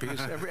wrong,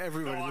 because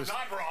everybody no, was... I'm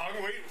not wrong.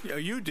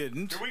 You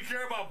didn't. Do we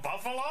care about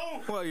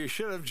Buffalo? Well, you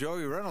should have.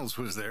 Joey Reynolds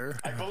was there.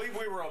 I believe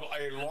we were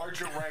a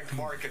larger ranked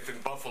market than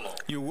Buffalo.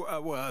 You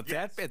at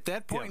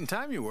that point in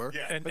time you were.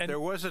 Yeah. But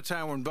there was a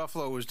time when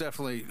Buffalo was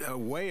definitely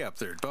way up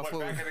there.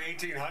 Buffalo. What, back in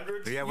the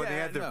 1800s? Yeah, when they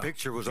had their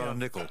picture was on a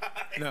nickel.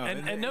 No,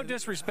 and no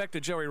disrespect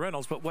to Joey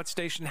Reynolds, but what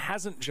station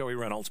hasn't Joey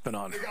Reynolds been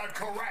on? You got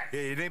correct.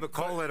 Yeah, you name a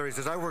call letter. He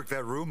says, I worked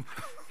that room.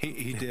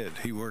 He did.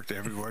 He worked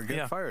everywhere.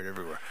 Got fired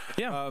everywhere.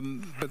 Yeah.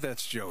 But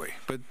that's Joey.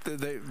 But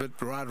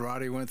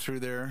Roddy went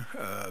through there.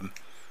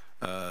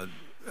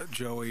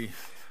 Joey.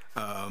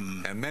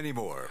 And many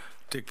more.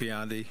 Dick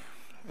Biondi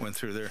went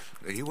through there.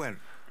 He went.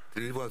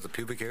 Was the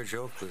pubic hair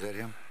joke? Was that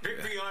him? Dick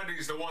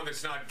Biondi's the one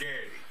that's not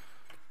gay.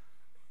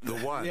 The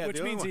one. Yeah,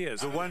 Which means he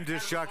is. The one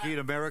disc jockey in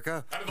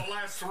America? Out of the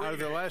last three. Out of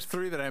the last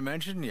three that I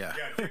mentioned, yeah.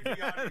 Yeah, Dick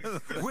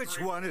Biondi's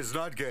Which one is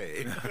not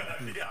gay?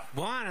 yeah.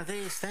 One of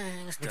these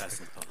things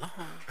doesn't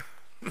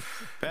belong.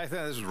 Back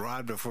then, this was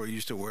Rod before he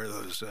used to wear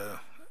those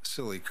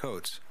silly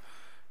coats,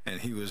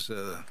 and he was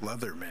a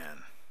leather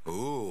man.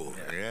 Ooh,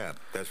 yeah.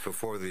 That's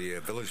before the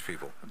Village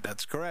People.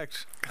 That's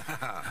correct.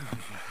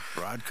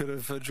 Rod could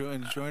have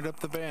joined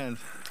up the band.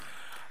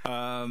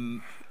 But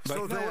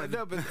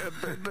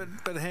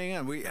hang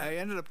on. I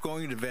ended up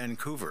going to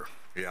Vancouver.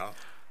 Yeah.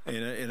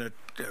 In a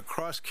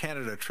cross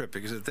Canada trip,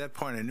 because at that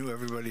point I knew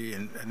everybody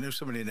and I knew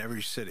somebody in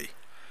every city.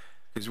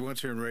 Because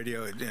once you're in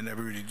radio and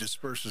everybody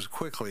disperses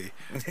quickly,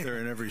 they're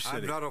in every city.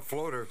 I'm not a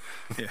floater.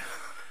 Yeah.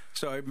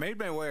 So I made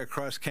my way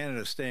across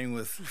Canada, staying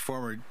with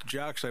former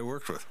jocks I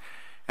worked with.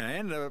 And I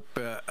ended up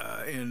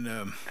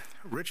in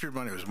Richard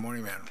Money was a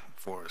morning man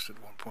for us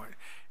at one point,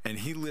 and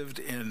he lived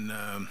in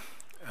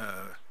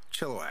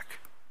Chilliwack.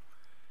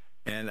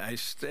 And I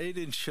stayed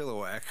in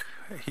Chilliwack.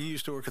 He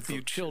used to work at the...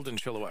 You chilled in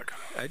Chilliwack.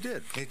 I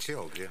did. He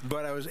chilled, yeah.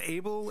 But I was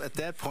able at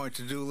that point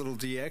to do a little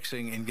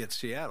DXing and get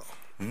Seattle.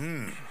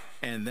 Mm.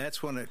 And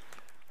that's when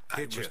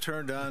I was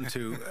turned on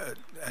to...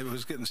 I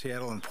was getting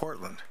Seattle and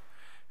Portland.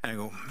 And I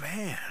go,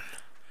 man...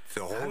 It's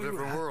a whole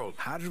different world.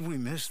 How did we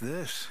miss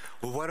this?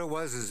 Well, what it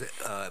was is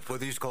what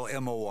they used to call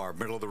MOR,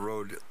 middle of the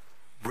road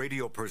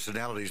radio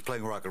personalities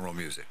playing rock and roll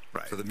music.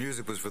 Right. So the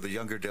music was for the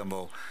younger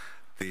demo.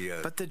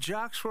 But the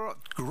jocks were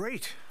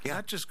great. Yeah.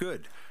 Not just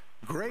good.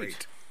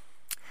 Great.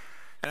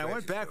 And I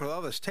went back with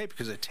all this tape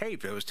because I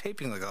was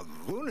taping like a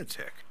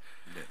lunatic.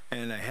 Yeah.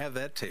 And I have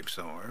that tape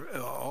somewhere,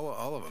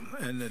 all of them.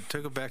 And I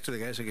took it back to the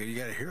guys and go, you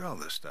got to hear all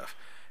this stuff.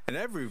 And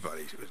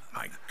everybody was,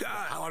 my God.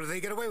 How did they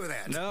get away with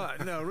that? No,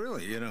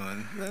 really,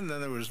 And then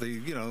there was the,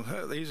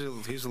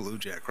 he's a Lou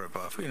Jack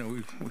ripoff.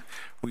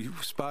 We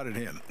spotted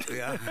him.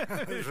 Yeah,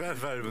 we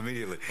spotted him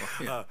immediately.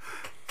 Yeah.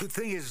 The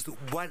thing is,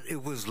 what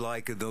it was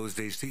like in those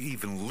days to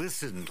even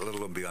listen, let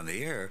alone be on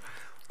the air,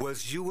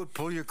 was you would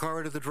pull your car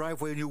into the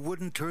driveway and you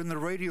wouldn't turn the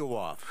radio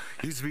off.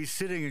 You used to be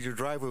sitting in your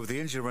driveway with the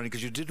engine running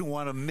because you didn't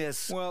want to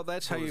miss. Well,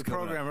 that's how you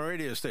program a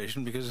radio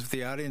station, because if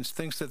the audience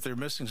thinks that they're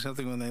missing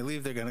something when they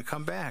leave, they're going to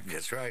come back.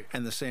 That's right.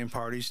 And the same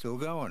party's still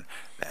going.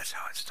 That's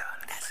how it's done.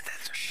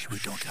 We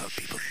don't tell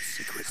people the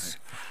secrets.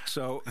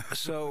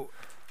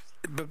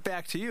 But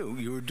back to you.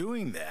 You were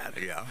doing that.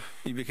 Yeah.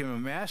 You became a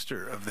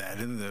master of that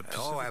in the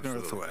Pacific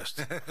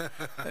Northwest.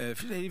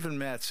 Even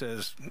Matt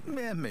says,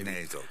 maybe. Nah,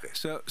 it's okay.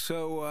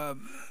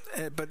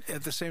 But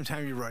at the same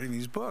time, you're writing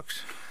these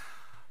books.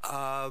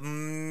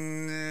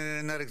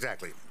 Not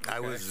exactly. Okay. I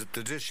was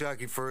the disc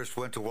jockey first,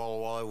 went to Walla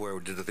Walla, where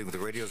we did the thing with the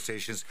radio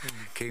stations,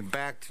 came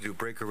back to do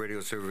Breaker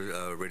radio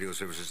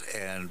services,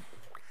 and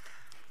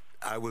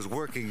I was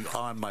working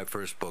on my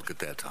first book at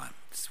that time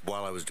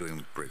while I was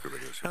doing Breaker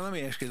radio services. Now, let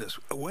me ask you this.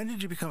 When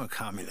did you become a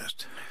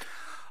communist?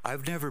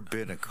 I've never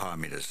been a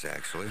communist,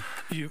 actually.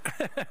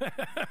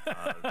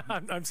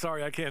 I'm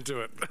sorry, I can't do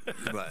it.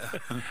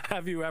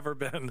 Have you ever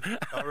been?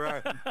 All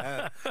right.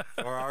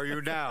 Or are you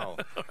now?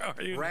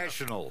 Are you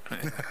rational?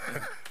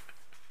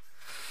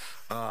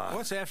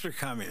 What's after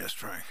communist,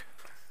 Frank?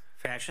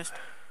 Fascist.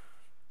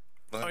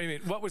 Oh, you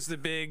mean, what was the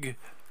big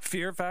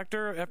fear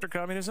factor after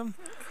communism?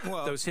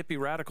 Well, those hippie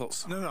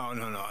radicals. No.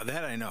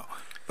 That I know.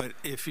 But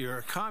if you're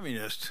a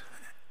communist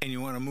and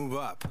you want to move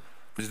up,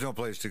 there's no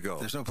place to go.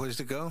 There's no place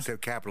to go?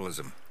 Except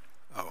capitalism.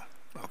 Oh,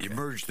 okay. You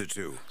merge the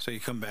two. So you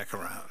come back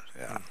around.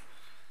 Yeah.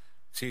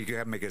 So you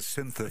have to make a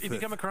synthesis. You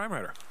become a crime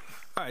writer.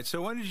 All right,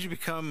 so when did you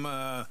become,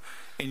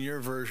 in your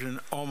version,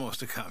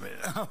 almost a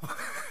communist?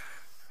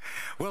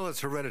 Well,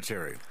 it's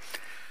hereditary.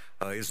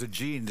 It's a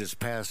gene that's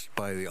passed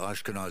by the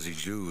Ashkenazi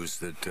Jews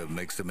that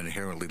makes them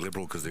inherently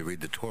liberal because they read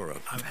the Torah.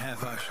 I'm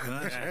half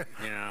Ashkenazi.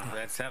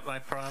 That's that my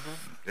problem?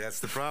 That's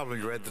the problem.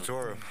 You read the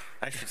Torah.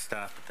 I should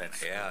stop at that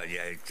stage.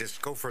 Yeah.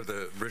 Just go for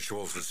the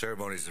rituals and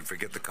ceremonies and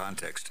forget the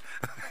context.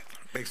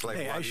 Makes life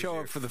a lot I show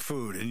easier. up for the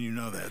food, and you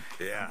know that.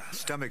 Yeah,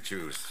 stomach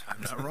juice.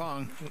 I'm not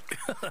wrong.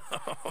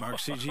 Mark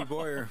C.G.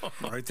 Boyer,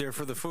 right there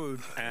for the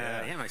food.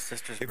 Yeah, my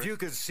sister's If you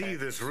could see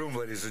this room,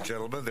 ladies and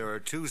gentlemen, there are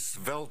two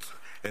svelte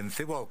and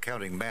well,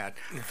 counting Matt,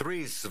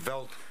 3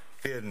 svelte,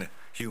 thin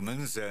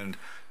humans and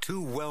 2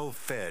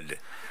 well-fed.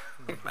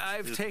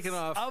 I've taken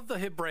off of the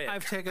Hebraic.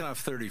 I've taken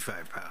off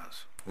 35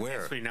 pounds.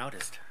 Where? Yes, we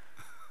noticed.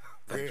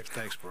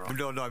 Thanks, bro.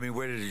 No. I mean,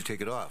 where did you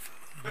take it off?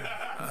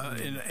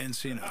 In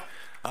Encino.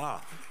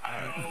 Ah.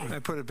 I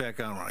put it back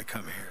on when I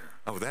come here.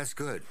 Oh, that's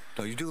good.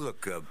 No, you do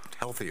look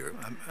healthier.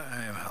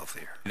 I am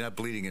healthier. You're not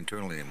bleeding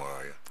internally anymore,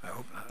 are you? I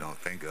hope not. No,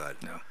 thank God.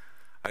 No.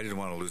 I didn't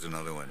want to lose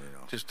another one,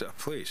 Just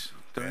please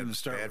don't even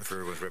start. with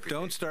reputation.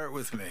 Don't start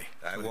with me.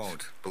 I please.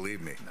 won't. Believe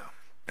me.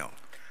 No.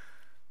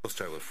 We'll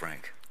start with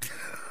Frank.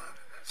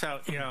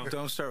 So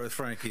don't start with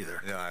Frank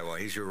either. No, I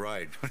won't. He's your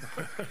ride.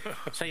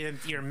 So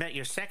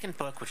your second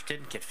book, which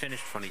didn't get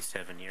finished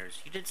 27 years,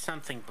 you did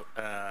something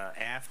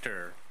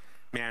after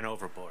Man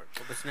Overboard.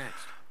 What was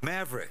next?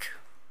 Maverick.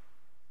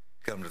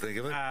 Come to think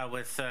of it.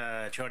 With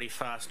Jodie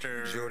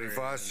Foster.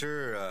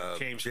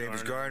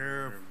 James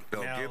Garner,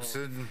 Mel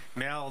Gibson.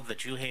 Mel, the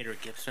Jew hater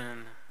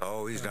Gibson.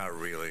 Oh, he's not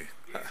really.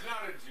 He's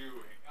not a Jew.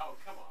 Oh,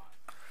 come on.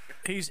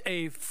 He's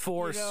a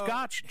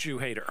Scotch Jew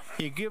hater.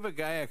 You give a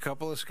guy a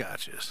couple of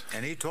scotches.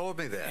 And he told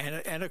me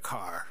that. And a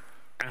car.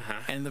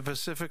 And the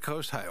Pacific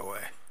Coast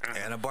Highway.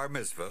 And a bar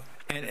mitzvah.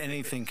 And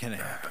anything can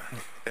happen.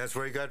 That's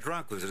where he got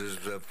drunk, was at his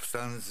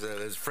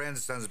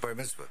friend's son's bar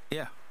mitzvah.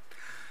 Yeah.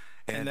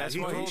 And that's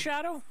why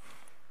Shadow?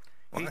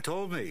 He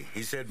told me.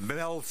 He said,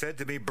 Mel said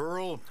to me,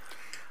 Burl,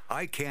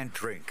 I can't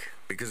drink.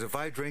 Because if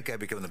I drink, I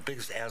become the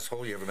biggest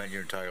asshole you ever met in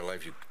your entire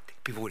life.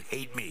 People would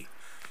hate me.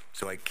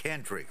 So I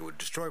can't drink. It would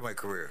destroy my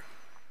career.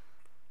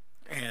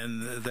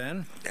 And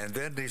then? And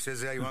then he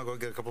says, you want to go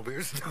get a couple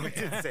beers? No, he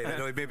didn't say that.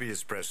 No, maybe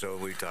espresso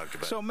we talked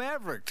about. So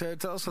Maverick,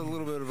 tell us a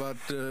little bit about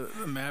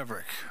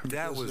Maverick.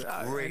 That was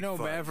great I know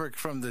fun. Maverick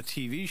from the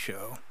TV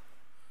show.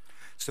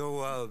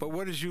 So, but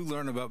what did you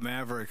learn about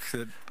Maverick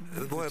that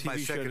the TV my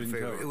show second didn't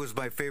favorite? cover? It was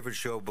my favorite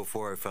show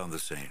before I found the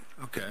Saint.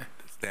 Okay.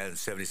 That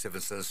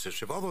 77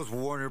 Censorship, all those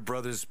Warner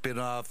Brothers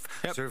spin-off,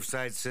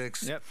 Surfside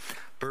 6,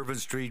 Bourbon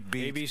Street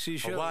Beat, ABC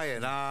shows.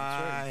 Hawaiian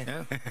Eye,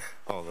 Right. Yeah.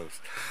 all those.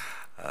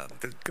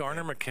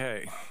 Garner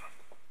McKay.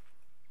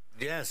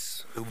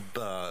 Yes.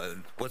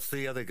 What's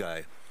the other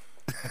guy?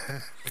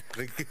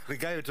 the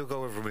guy who took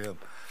over from him.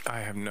 I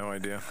have no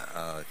idea.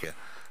 Okay.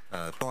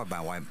 Boy,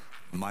 my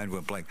mind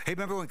went blank. Hey,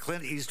 remember when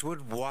Clint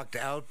Eastwood walked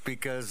out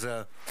because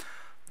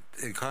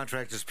in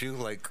contract dispute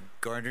like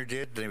Garner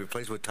did, and they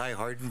replaced with Ty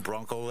Hardin,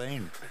 Bronco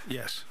Lane?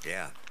 Yes.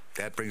 Yeah.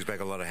 That brings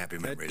back a lot of happy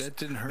memories. That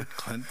didn't hurt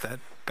Clint that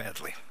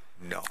badly.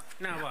 No.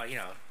 No, well,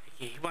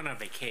 he went on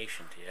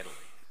vacation to Italy.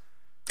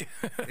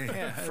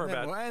 For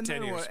about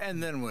 10 years.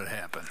 And then what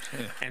happened?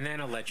 Yeah. And then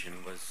a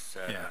legend was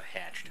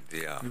hatched.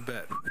 Yeah. You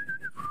bet.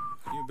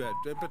 You bet.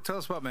 But tell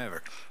us about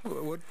Maverick.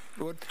 What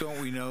don't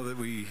we know that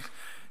we...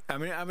 I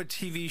mean, I'm a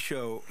TV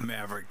show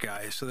Maverick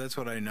guy, so that's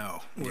what I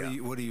know.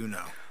 What do you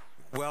know?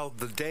 Well,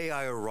 the day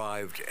I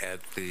arrived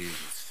at the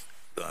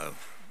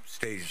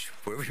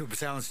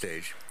sound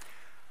stage,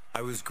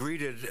 I was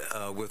greeted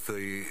with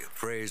the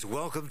phrase,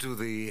 "Welcome to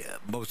the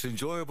most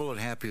enjoyable and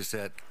happiest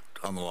set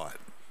on the lot."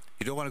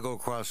 You don't want to go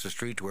across the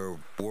street to where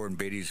Warren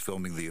Beatty's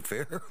filming The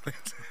Affair.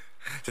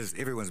 Just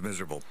everyone's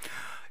miserable.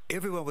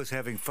 Everyone was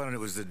having fun, and it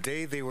was the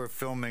day they were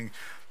filming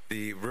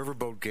the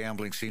riverboat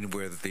gambling scene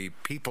where the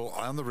people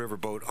on the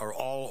riverboat are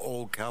all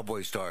old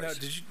cowboy stars. Now,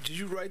 did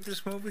you write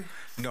this movie?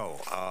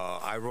 No.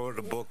 I wrote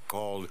a book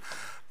called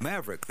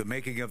Maverick, The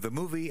Making of the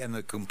Movie and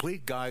the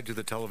Complete Guide to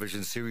the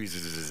Television Series.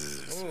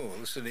 Oh,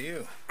 listen to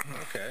you.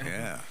 Okay.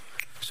 Yeah.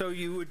 So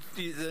you would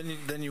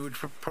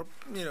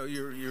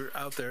you're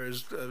out there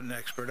as an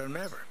expert on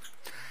Maverick.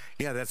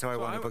 Yeah, that's how I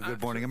wound up on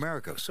Good Morning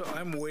America. So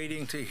I'm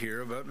waiting to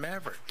hear about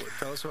Maverick.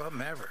 Tell us about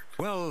Maverick.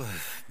 Well,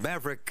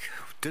 Maverick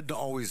didn't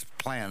always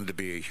plan to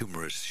be a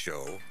humorous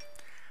show,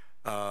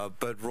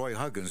 but Roy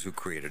Huggins, who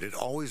created it,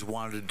 always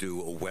wanted to do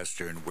a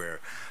Western where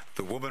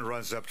the woman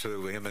runs up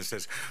to him and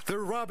says, "They're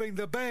robbing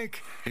the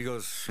bank." He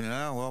goes,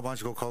 "Yeah, well, why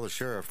don't you go call the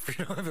sheriff?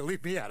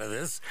 Leave me out of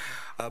this."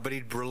 But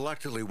he'd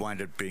reluctantly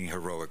wind up being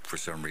heroic for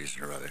some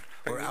reason or other,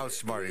 or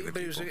outsmarting the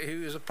people. He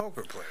was a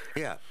poker player.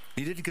 Yeah.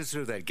 He didn't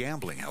consider that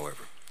gambling,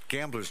 however.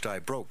 Gamblers die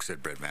broke,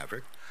 said Brett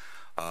Maverick.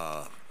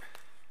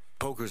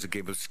 poker's a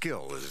game of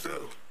skill, as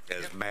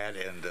Matt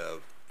and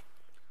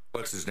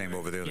what's his name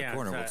over there in the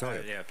corner will tell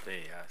you. Yeah,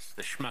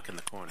 the schmuck in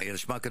the corner. Yeah, the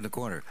schmuck in the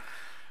corner.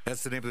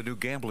 That's the name of the new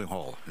gambling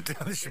hall.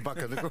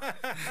 Schmuck in the corner.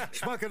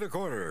 Schmuck in the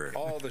corner.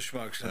 All the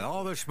schmucks. And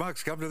all the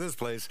schmucks come to this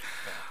place.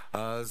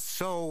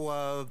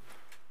 So,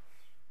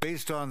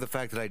 based on the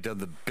fact that I'd done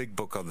the big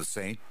book on the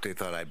Saint, they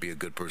thought I'd be a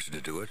good person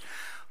to do it.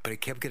 But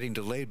it kept getting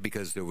delayed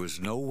because there was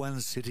no one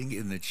sitting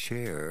in the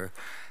chair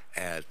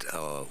at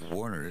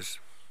Warner's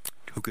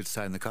who could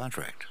sign the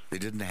contract. They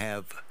didn't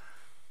have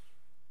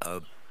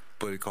what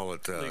do you call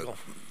it? Legal.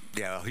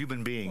 Yeah, a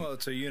human being. Well,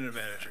 it's a unit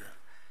manager.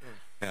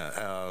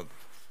 Yeah,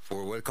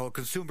 for what they call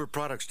Consumer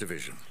Products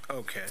Division.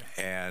 Okay.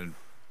 And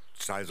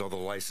signs all the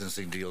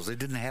licensing deals. They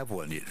didn't have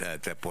one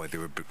at that point. They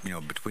were,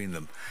 between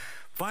them.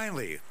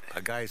 Finally,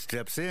 a guy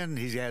steps in.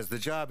 He has the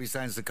job. He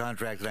signs the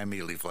contract, and I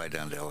immediately fly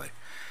down to L.A.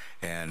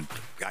 And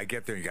I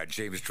get there. You got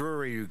James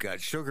Drury. You got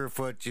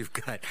Sugarfoot. You've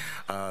got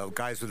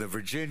guys with the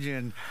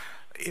Virginian.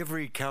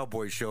 Every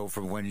cowboy show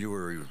from when you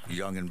were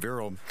young and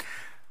virile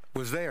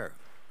was there.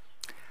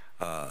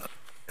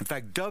 In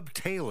fact, Dub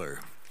Taylor.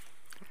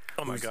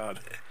 Oh my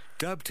God.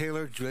 Dub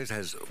Taylor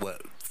has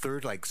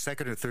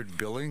second or third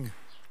billing.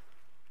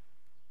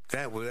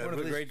 That was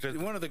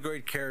one of the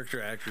great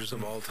character actors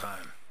of all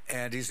time.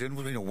 And he's in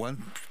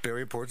one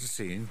very important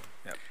scene.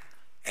 Yep.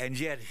 And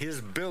yet his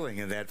billing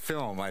in that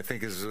film, I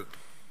think, is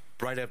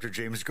right after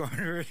James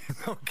Garner and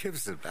Mel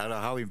Gibson. I don't know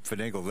how he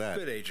finagled that.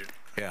 Good agent.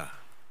 Yeah.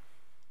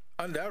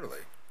 Undoubtedly.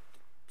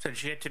 So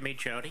did you get to meet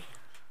Jody?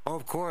 Oh,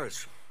 of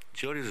course.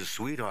 Jody's a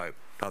sweetheart.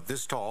 About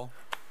this tall.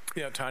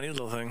 Yeah, tiny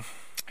little thing.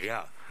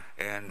 Yeah.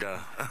 And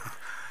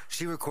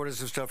she recorded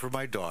some stuff for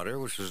my daughter,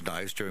 which was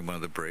nice during one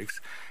of the breaks.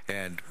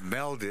 And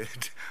Mel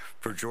did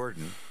for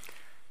Jordan.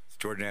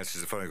 Jordan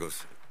answers the phone and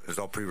goes, it's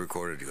all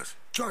pre-recorded. He goes,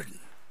 Jordan,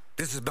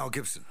 this is Mel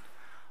Gibson.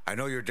 I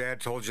know your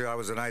dad told you I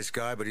was a nice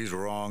guy, but he's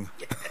wrong.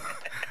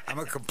 I'm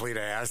a complete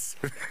ass.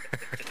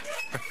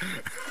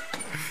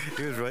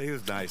 He was right. He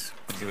was nice.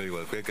 He really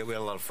was. We had a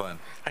lot of fun.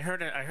 I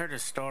heard a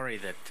story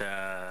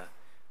that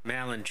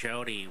Mel and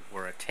Jody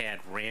were a tad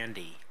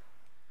randy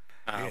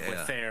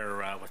with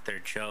their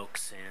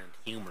jokes and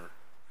humor.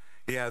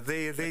 Yeah,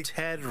 they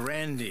Ted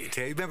Randy.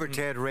 Remember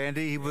Ted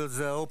Randy? He was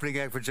opening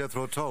act for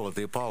Jethro Tull at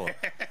the Apollo.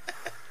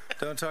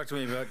 Don't talk to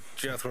me about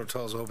Jethro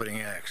Tull's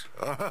opening acts.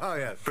 Oh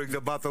yeah, bring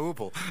the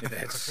Bata-Hoople.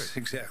 That's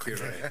exactly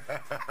right.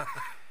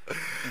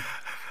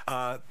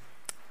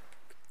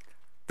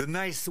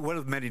 One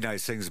of the many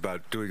nice things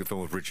about doing a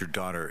film with Richard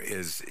Donner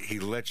is he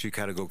lets you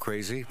kind of go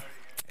crazy,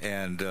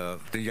 and then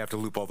you have to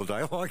loop all the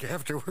dialogue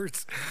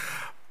afterwards.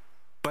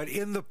 But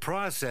in the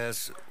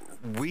process,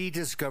 we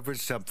discovered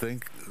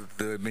something.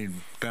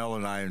 Mel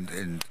and I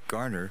and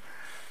Garner,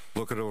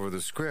 looking over the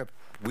script,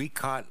 we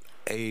caught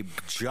a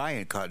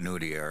giant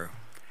continuity error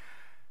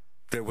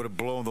that would have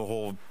blown the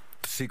whole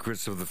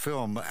secrets of the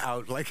film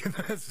out like in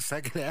the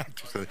second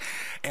act. But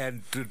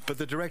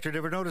the director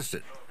never noticed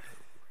it.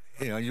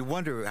 You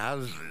wonder how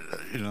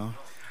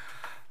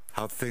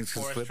things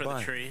can slip by.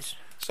 The trees.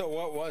 So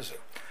what was it?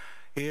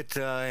 It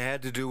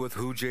had to do with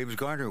who James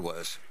Garner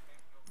was,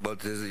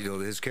 but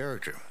his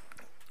character,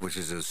 which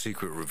is a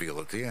secret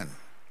reveal at the end.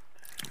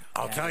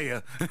 I'll tell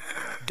you.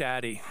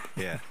 Daddy.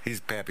 Yeah,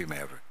 he's Pappy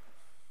Maverick.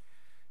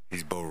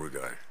 He's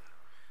Beauregard.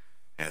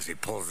 As he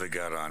pulls the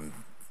gun on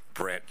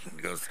Brett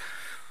and goes,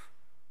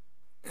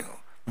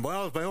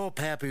 well, my old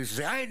Pappy used to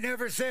say, I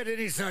never said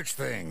any such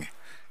thing.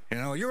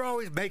 You're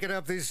always making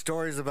up these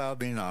stories about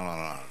me.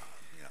 No.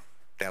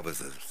 That was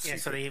the secret. Yeah,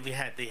 so they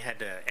had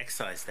to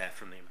excise that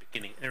from the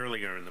beginning,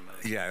 earlier in the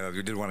movie. Yeah,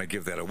 you didn't want to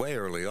give that away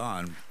early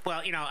on.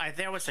 Well,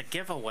 there was a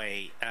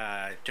giveaway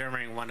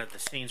during one of the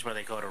scenes where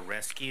they go to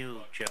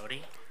rescue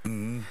Jody,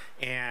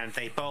 and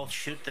they both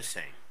shoot the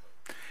same.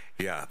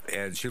 Yeah,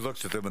 and she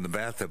looks at them in the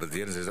bathtub at the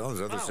end and says, "Oh,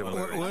 there's other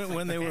similarities."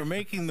 When they were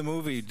making the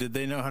movie, did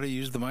they know how to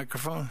use the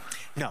microphone?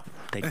 No,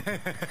 they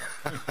didn't.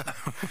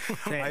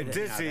 I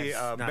did see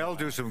Mel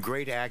do some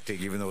great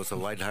acting, even though it's a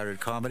lighthearted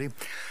comedy.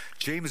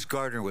 James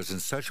Garner was in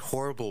such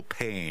horrible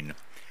pain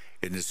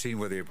in the scene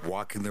where they're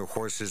walking their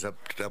horses up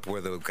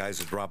where the guys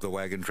had robbed the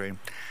wagon train.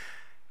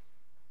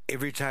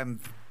 Every time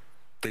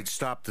they'd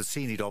stop the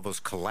scene, he'd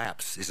almost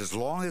collapse. He says, as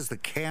long as the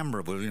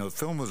camera, the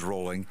film was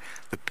rolling,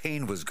 the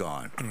pain was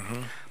gone.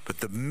 Mm-hmm. But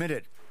the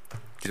minute,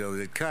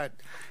 they cut.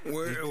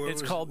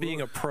 It's called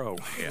being a pro.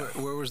 Yeah.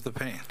 Where was the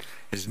pain?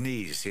 His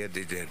knees. He had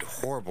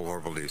horrible,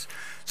 horrible knees.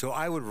 So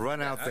I would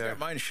run out there. I got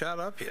mine shot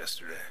up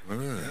yesterday.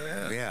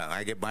 Yeah,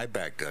 I get my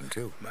back done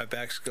too. My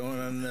back's going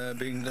on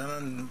being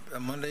done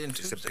on Monday and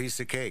Tuesday. It's a piece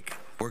of cake.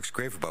 Works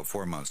great for about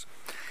 4 months.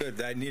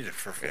 Good. I need it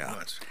for 4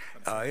 months.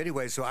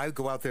 Anyway, so I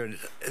go out there, and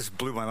this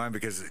blew my mind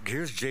because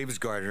here's James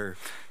Garner,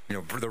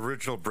 the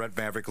original Brett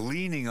Maverick,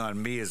 leaning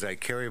on me as I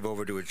carry him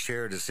over to a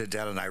chair to sit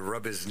down, and I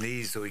rub his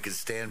knees so he can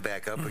stand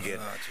back up again.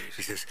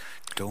 He says,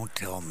 don't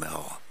tell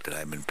Mel that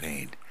I'm in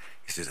pain.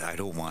 He says, I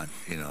don't want,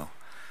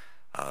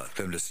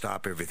 them to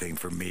stop everything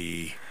for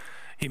me.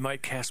 He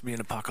might cast me in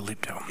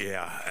Apocalypto.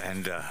 Yeah,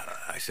 and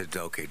I said,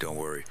 okay, don't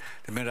worry.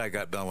 The minute I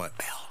got Mel, I went,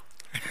 Mel,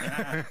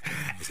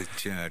 He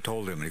said, I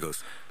told him, and he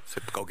goes,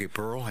 okay,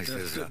 Pearl. I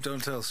says,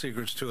 don't tell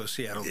secrets to a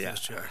Seattle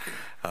disc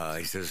jockey.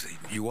 He says,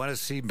 you want to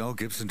see Mel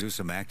Gibson do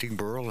some acting,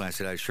 Burl? And I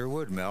said, I sure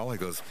would, Mel. He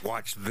goes,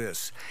 watch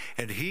this.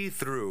 And he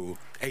threw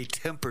a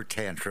temper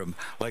tantrum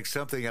like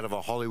something out of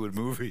a Hollywood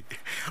movie.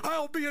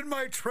 I'll be in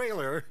my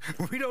trailer.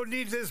 We don't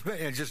need this.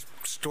 And just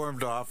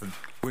stormed off and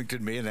winked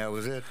at me, and that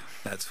was it.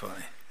 That's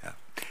funny. Yeah,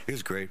 it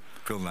was great.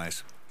 Real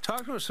nice.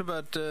 Talk to us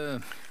about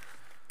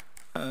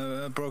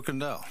Broken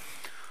Doll.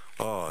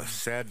 Oh,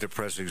 sad,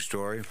 depressing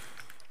story,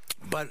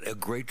 but a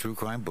great true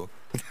crime book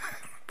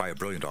by a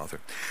brilliant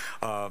author.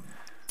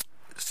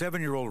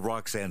 7-year-old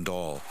Roxanne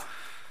Dahl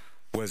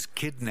was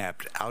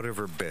kidnapped out of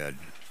her bed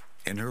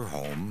in her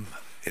home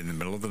in the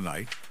middle of the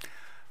night,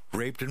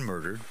 raped and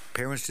murdered.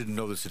 Parents didn't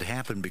know this had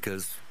happened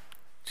because,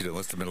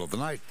 it's the middle of the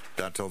night.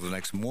 Not until the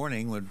next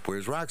morning when,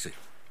 where's Roxy?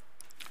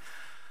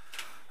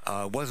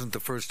 It wasn't the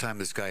first time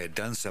this guy had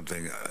done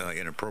something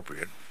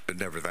inappropriate, but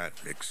never that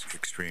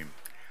extreme.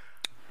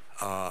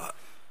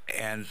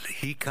 And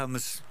he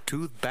comes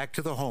back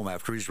to the home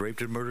after he's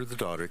raped and murdered the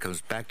daughter,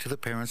 comes back to the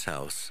parents'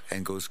 house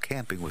and goes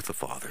camping with the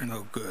father.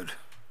 No good.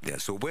 Yeah,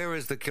 so where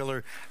is the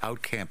killer?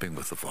 Out camping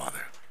with the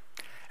father.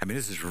 I mean,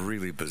 this is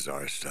really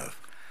bizarre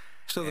stuff.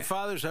 So the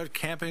father's out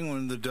camping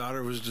when the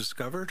daughter was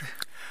discovered?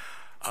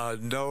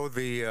 No,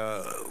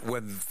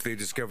 when they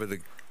discovered the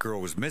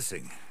girl was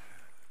missing,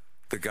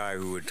 the guy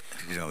who would,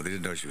 they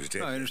didn't know she was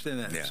dead. Oh, I understand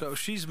that. Yeah. So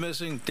she's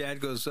missing. Dad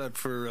goes out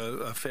for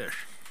a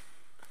fish.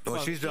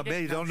 Well, she's not.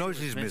 You don't know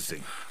she's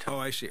missing. Oh,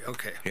 I see.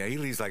 Okay. Yeah, he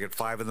leaves like at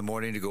 5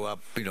 a.m. to go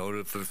up, for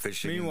the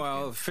fishing.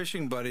 Meanwhile,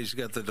 fishing buddy's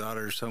got the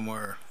daughter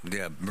somewhere.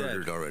 Yeah,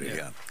 murdered dead. Already.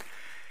 Yeah.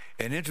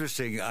 And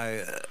interesting,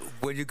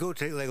 when you go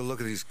take a look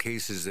at these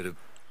cases that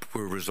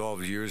were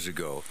resolved years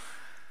ago,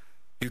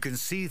 you can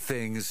see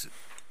things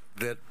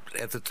that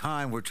at the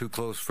time were too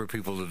close for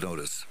people to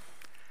notice.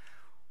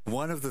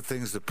 One of the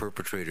things the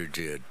perpetrator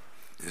did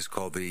is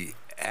called the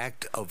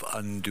act of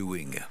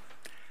undoing.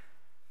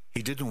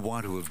 He didn't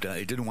want to have done.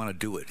 He didn't want to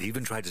do it. He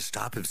even tried to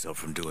stop himself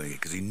from doing it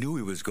because he knew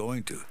he was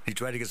going to. He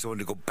tried to get someone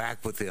to go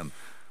back with him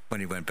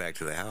when he went back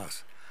to the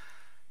house,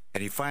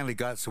 and he finally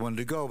got someone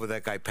to go, but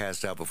that guy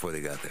passed out before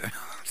they got there.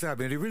 So, I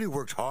mean, he really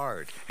worked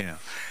hard.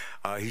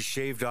 He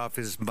shaved off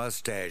his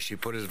mustache. He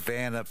put his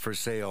van up for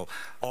sale.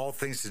 All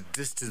things to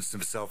distance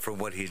himself from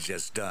what he had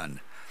just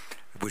done,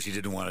 which he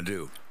didn't want to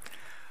do,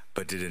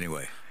 but did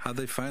anyway. How'd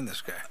they find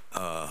this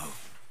guy?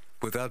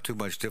 Without too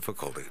much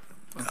difficulty.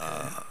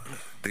 Okay.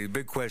 The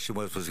big question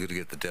was he going to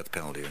get the death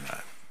penalty or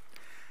not?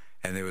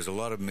 And there was a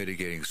lot of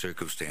mitigating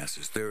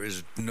circumstances. There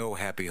is no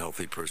happy,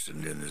 healthy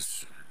person in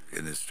this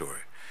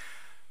story.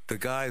 The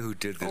guy who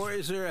did this... Or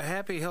is there a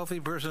happy, healthy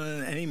person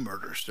in any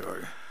murder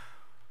story?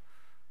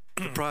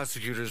 The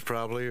prosecutors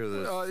probably, or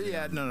the... Oh,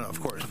 yeah, no, of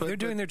course. But they're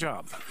doing their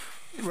job.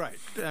 Right.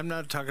 I'm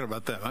not talking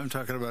about them. I'm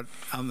talking about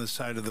on the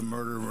side of the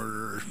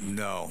murderer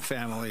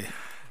family.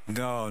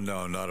 No,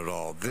 not at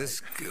all.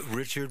 This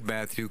Richard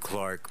Matthew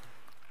Clark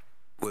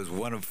was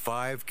one of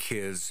 5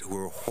 kids who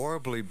were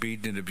horribly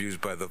beaten and abused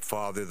by the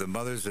father. The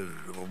mother's a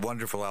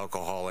wonderful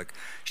alcoholic.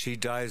 She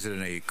dies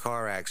in a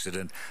car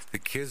accident. The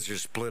kids are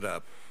split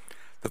up.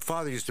 The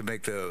father used to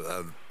make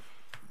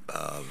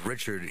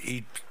Richard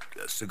eat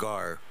a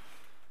cigar,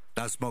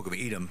 not smoke him,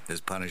 eat him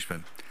as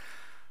punishment,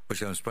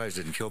 which I'm surprised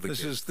didn't kill the kid.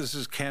 This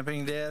is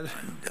camping dad?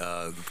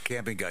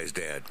 Camping guy's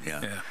dad,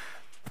 yeah.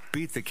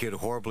 Beat the kid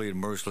horribly and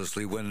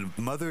mercilessly. When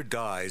mother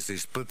dies, they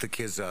split the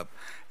kids up.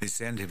 They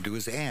send him to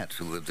his aunt,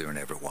 who lived there in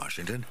Everett,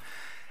 Washington.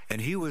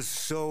 And he was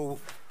so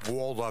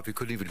walled off, he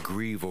couldn't even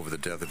grieve over the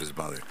death of his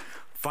mother.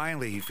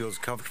 Finally, he feels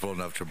comfortable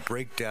enough to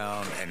break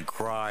down and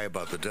cry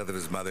about the death of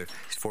his mother.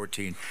 He's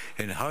 14,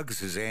 and hugs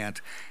his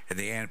aunt, and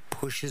the aunt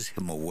pushes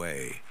him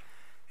away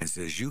and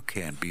says, "You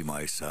can't be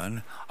my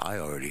son. I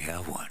already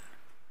have one."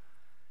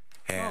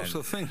 And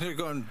so things are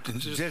going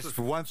just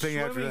one thing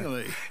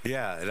swimmingly. After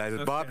yeah, and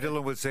as Bob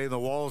Dylan would say, the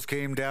walls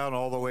came down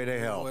all the way to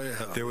hell.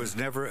 There was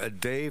never a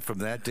day from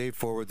that day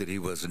forward that he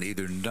wasn't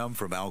either numb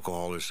from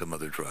alcohol or some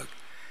other drug,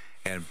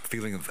 and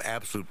feeling of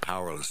absolute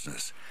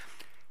powerlessness.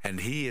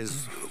 And he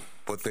is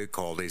what they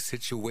called a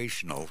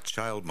situational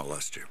child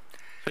molester.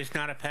 So he's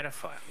not a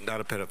pedophile. Not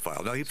a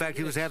pedophile. No, in fact,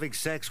 he was having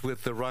sex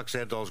with the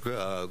Roxanne Dahl's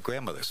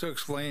grandmother. So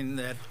explain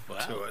that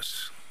to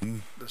us.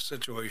 The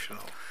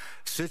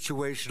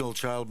situational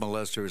child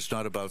molester is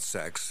not about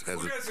sex.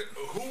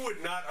 Who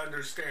would not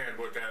understand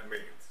what that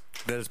means?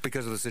 That it's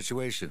because of the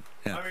situation.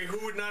 Yeah. I mean,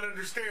 who would not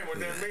understand what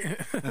that means?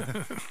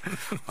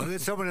 Well,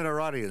 there's someone in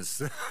our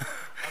audience.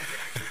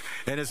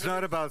 And it's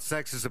not about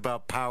sex, it's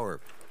about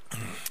power.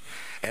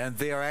 And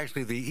they are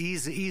actually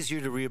easier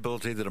to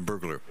rehabilitate than a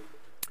burglar.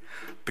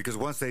 Because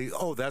once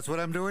that's what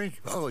I'm doing?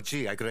 Oh,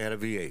 gee, I could have had a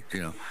V8,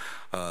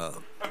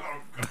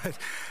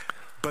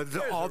 But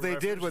all they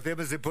did with him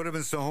is they put him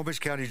in Snohomish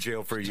County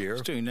Jail for a year.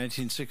 He's doing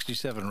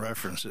 1967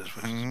 references.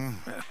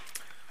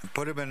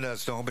 Put him in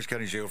Snohomish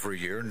County Jail for a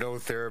year. No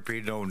therapy,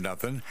 no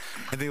nothing.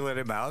 And they let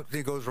him out.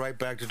 He goes right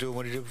back to doing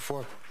what he did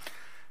before.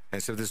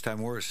 And so this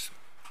time worse.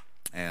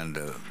 And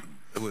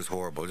it was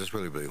horrible. Just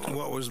really, really horrible.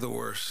 What was the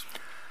worst?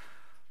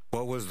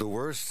 What was the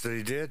worst that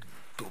he did?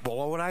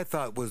 Well, what I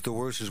thought was the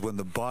worst is when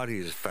the body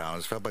is found.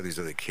 It's found by these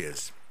other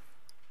kids,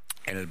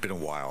 and it had been a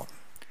while.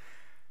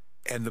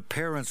 And the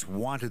parents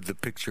wanted the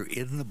picture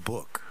in the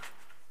book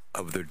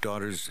of their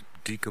daughter's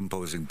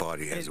decomposing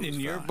body as it was found. In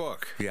your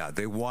book? Yeah,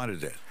 they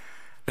wanted it.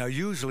 Now,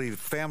 usually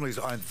families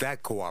aren't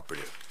that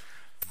cooperative.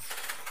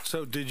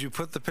 So did you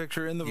put the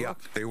picture in the book?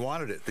 Yeah, they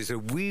wanted it. They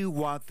said, we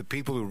want the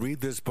people who read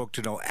this book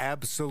to know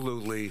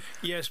absolutely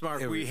Yes,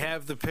 Mark, everything. we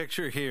have the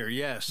picture here,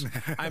 yes.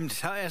 I'm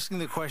asking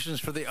the questions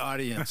for the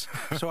audience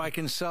so I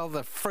can sell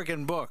the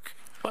friggin' book.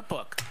 What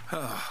book?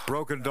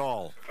 Broken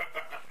Doll.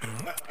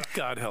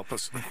 God help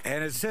us.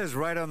 And it says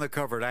right on the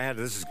cover, and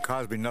this has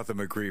caused me nothing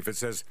but grief. It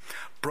says,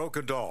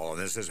 Broken Doll,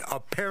 and it says, a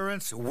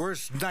parent's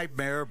worst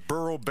nightmare,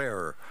 Burl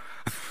Bearer.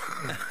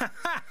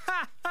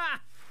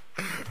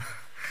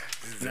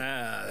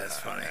 Nah, that's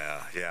funny.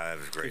 Yeah, that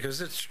was great.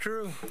 Because it's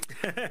true.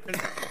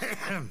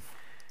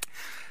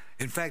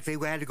 In fact, they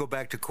had to go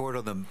back to court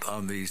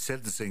on the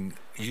sentencing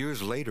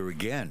years later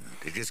again.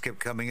 It just kept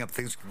coming up.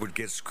 Things would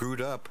get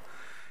screwed up.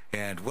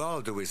 And,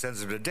 well, do we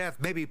sentence him to death?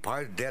 Maybe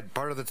dead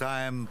part of the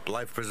time,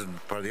 life prison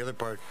part of the other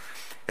part.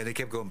 And they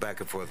kept going back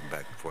and forth and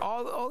back and forth.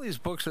 All these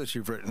books that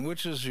you've written,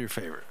 which is your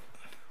favorite?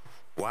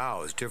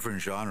 Wow, it's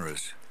different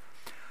genres.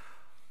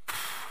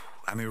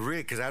 I mean,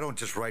 really, because I don't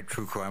just write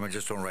true crime. I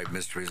just don't write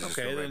mysteries. I just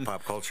don't write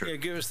pop culture. Yeah,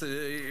 give us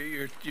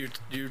your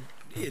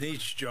in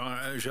each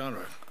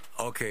genre.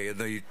 Okay, in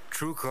the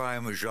true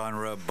crime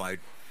genre, my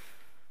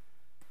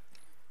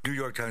New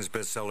York Times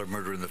bestseller,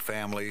 Murder in the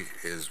Family,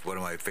 is one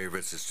of my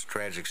favorites. It's a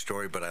tragic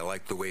story, but I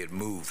like the way it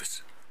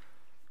moves.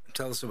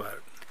 Tell us about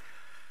it.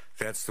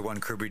 That's the one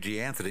Kirby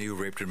D. Anthony, who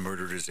raped and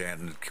murdered his aunt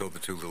and killed the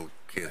two little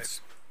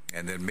kids,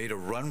 and then made a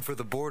run for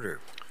the border.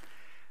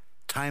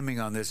 Timing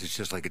on this is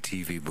just like a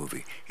TV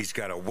movie. He's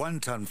got a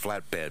 1-ton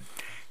flatbed.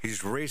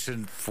 He's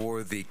racing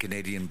for the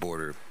Canadian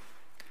border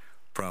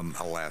from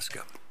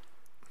Alaska.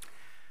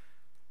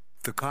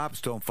 The cops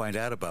don't find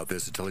out about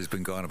this until he's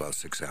been gone about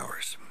 6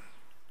 hours.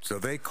 So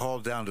they call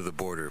down to the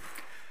border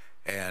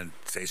and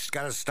say,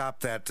 got to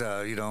stop that,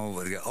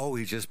 oh,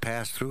 he just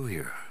passed through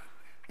here.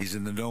 He's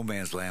in the no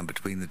man's land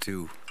between the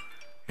two,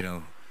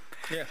 Yeah.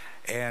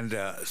 And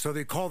so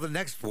they call the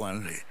next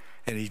one.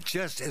 And he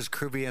just as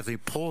Kirby Anthony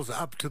pulls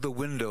up to the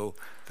window,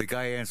 the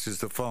guy answers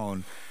the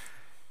phone,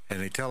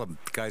 and they tell him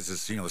the guy's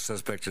this,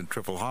 suspect in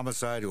triple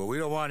homicide. Well, we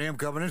don't want him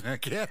coming in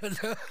again.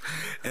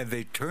 And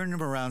they turned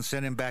him around,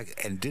 sent him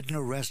back, and didn't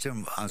arrest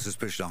him on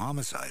suspicion of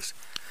homicides.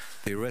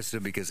 They arrested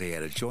him because he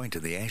had a joint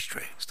in the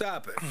ashtray.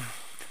 Stop it.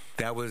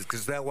 That was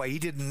because that way he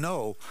didn't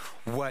know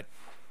what,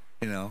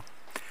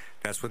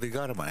 That's what they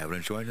got him on, having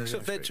a joint in the ashtray.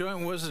 So if that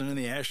joint wasn't in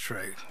the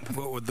ashtray,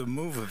 what would the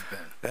move have been?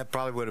 That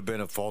probably would have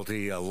been a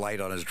faulty light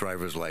on his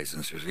driver's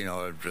license,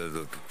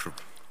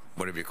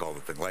 whatever you call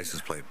the thing,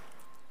 license plate.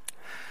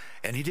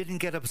 And he didn't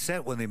get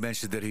upset when they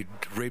mentioned that he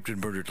raped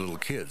and murdered little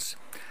kids.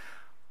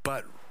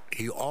 But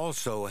he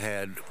also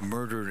had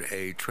murdered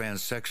a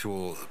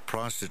transsexual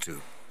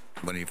prostitute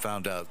when he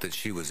found out that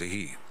she was a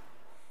he.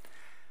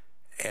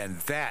 And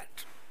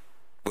that,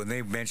 when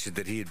they mentioned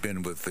that he had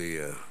been with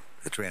the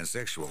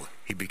transsexual,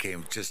 he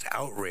became just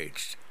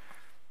outraged.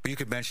 But you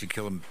could mention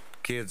killing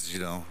kids,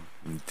 it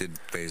didn't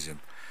faze him.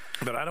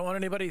 But I don't want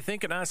anybody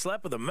thinking I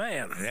slept with a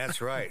man.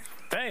 That's right.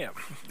 Damn.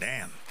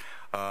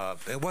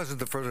 It wasn't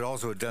the first. It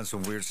also had done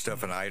some weird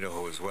stuff in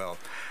Idaho as well.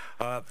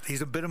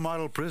 He's been a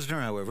model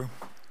prisoner, however.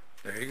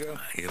 There you go.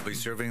 He'll be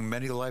serving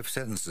many life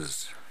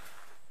sentences.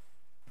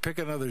 Pick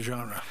another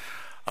genre.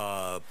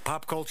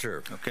 Pop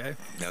culture. Okay.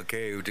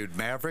 Okay, who did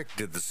Maverick,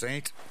 did The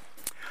Saint.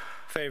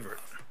 Favorite.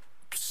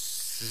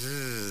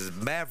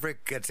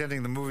 Maverick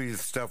attending the movie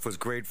stuff was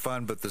great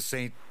fun, but The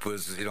Saint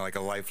was, like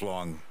a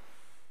lifelong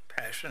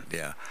passion.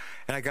 Yeah.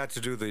 And I got to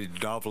do the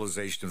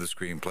novelization of the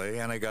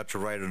screenplay, and I got to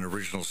write an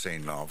original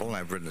Saint novel, and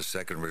I've written a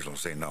second original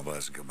Saint novel. It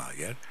hasn't come out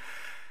yet.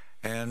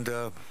 And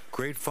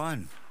great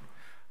fun.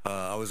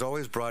 I was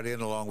always brought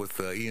in along with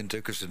Ian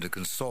Dickerson to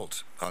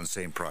consult on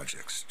Saint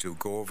projects, to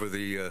go over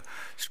the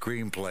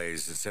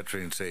screenplays,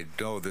 etc., and say,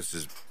 no, this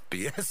is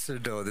BS, or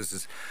no, this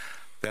is...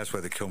 That's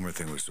why the Kilmer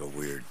thing was so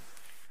weird.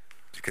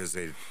 Because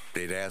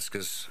they'd ask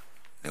us,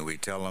 and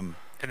we'd tell them...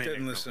 And they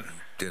didn't listen.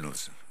 Didn't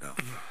listen, no.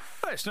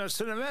 Well, it's not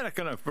cinematic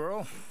enough,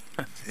 Burl.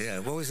 Yeah,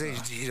 what was they,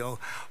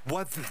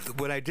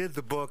 when I did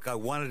the book, I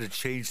wanted to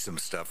change some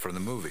stuff from the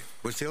movie,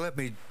 which they let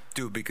me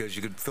do because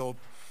you could fill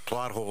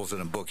plot holes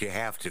in a book. You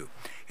have to.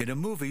 In a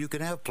movie, you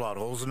can have plot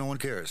holes and no one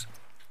cares.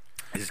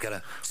 You just got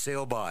to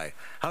sail by.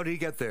 How do you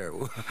get there?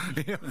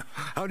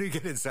 How do you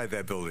get inside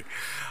that building?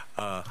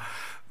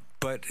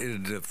 But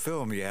in the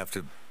film, you have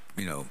to,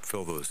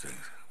 fill those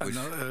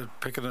things.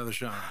 Pick another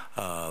genre.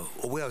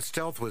 Well,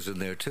 Stealth was in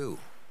there, too.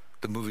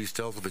 The movie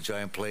Stealth with the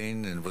giant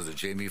plane, and was it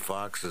Jamie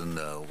Foxx and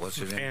what's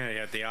her name?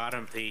 Yeah, the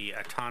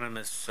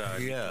autonomous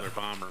nuclear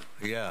bomber.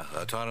 Yeah,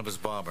 autonomous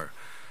bomber.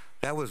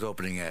 That was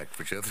opening act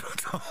for Jeff.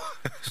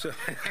 So,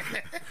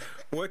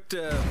 what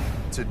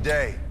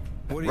today,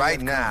 right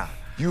now,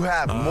 you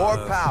have more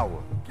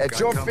power at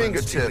your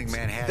fingertips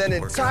than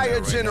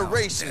entire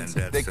generations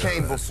that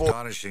came before.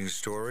 Astonishing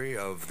story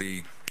of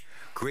the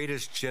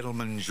greatest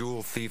gentleman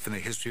jewel thief in the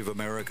history of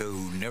America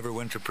who never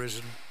went to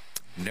prison,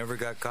 never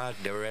got caught,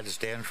 never had to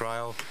stand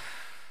trial.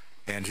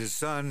 And his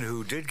son,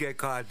 who did get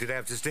caught, did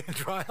have to stand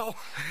trial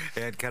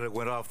and kind of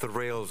went off the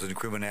rails in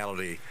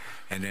criminality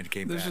and then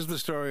came back. This is the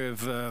story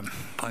of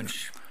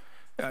Punch.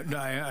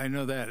 I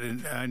know that,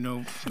 and I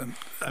know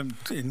I'm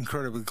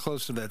incredibly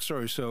close to that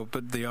story. So,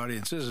 but the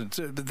audience isn't.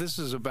 But this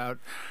is about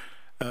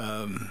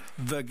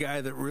the guy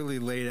that really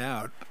laid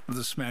out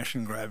the smash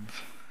and grab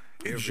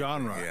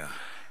genre,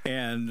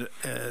 and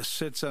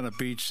sits on a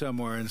beach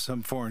somewhere in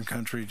some foreign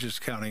country, just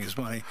counting his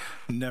money.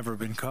 Never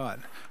been caught.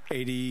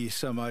 80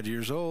 some odd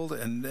years old,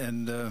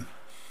 and.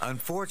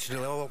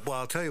 Unfortunately, well,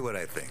 I'll tell you what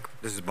I think.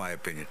 This is my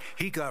opinion.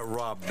 He got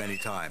robbed many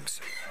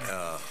times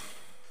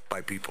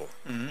by people.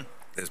 Mm-hmm.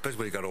 Especially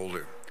when he got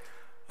older.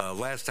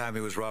 Last time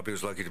he was robbed, he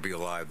was lucky to be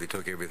alive. They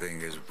took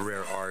everything, his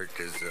rare art,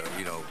 his,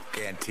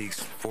 antiques,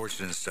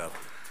 fortune and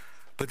stuff.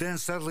 But then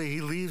suddenly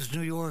he leaves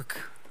New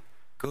York,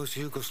 goes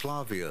to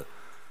Yugoslavia,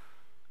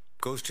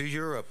 goes to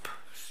Europe.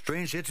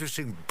 Strange,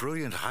 interesting,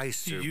 brilliant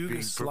heists are being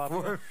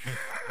performed.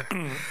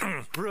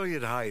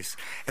 Brilliant heists.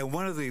 And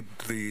one of the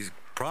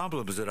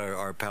problems that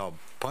our pal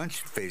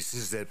Punch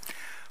faces is that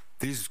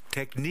these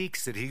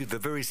techniques that the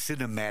very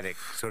cinematic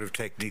sort of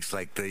techniques,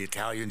 like the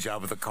Italian job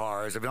with the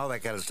cars, I mean, all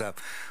that kind of stuff,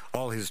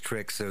 all his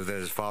tricks, or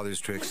his father's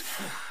tricks,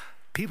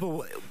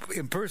 people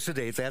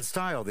impersonate that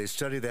style. They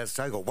study that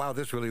style, go, wow,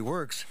 this really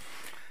works.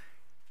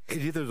 And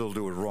either they'll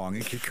do it wrong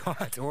and get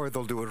caught, or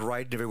they'll do it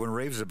right and everyone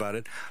raves about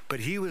it. But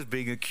he was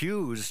being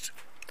accused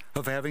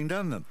of having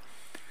done them.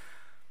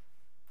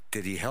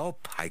 Did he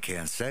help? I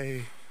can't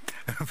say.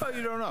 Well,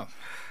 you don't know.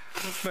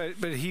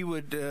 But he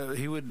would.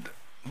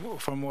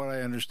 From what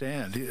I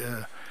understand,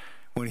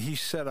 when he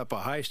set up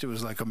a heist, it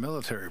was like a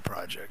military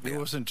project. It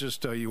wasn't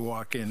just you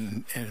walk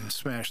in and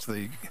smash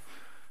the...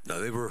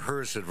 No, they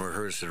rehearse and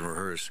rehearse and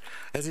rehearse.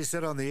 As he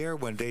said on the air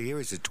one day here,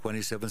 he said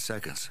 27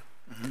 seconds.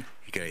 Mm-hmm.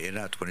 He got in and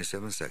out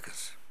 27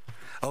 seconds.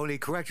 Oh, and he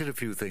corrected a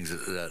few things.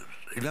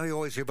 You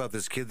always hear about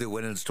this kid that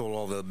went in and stole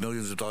all the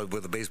millions of dollars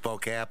with a baseball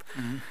cap.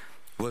 Mm-hmm.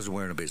 He wasn't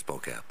wearing a baseball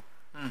cap.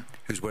 Mm.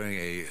 He was wearing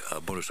a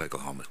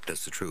motorcycle helmet.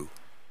 That's the truth,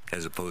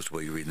 as opposed to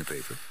what you read in the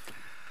paper.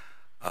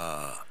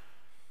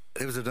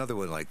 There was another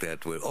one like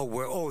that.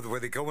 Where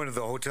they go into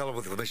the hotel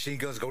with the machine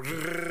guns, go.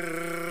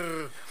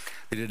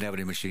 They didn't have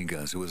any machine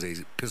guns. It was a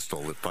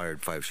pistol that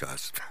fired 5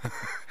 shots.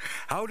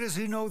 How does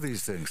he know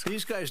these things?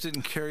 These guys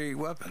didn't carry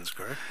weapons,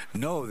 correct?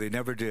 No, they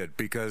never did,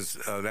 because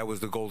that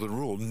was the golden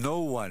rule. No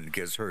one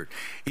gets hurt.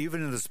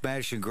 Even in the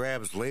smash and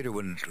grabs later,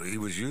 when he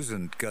was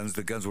using guns,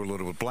 the guns were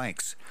loaded with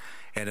blanks.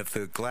 And if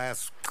the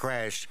glass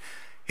crashed,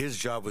 his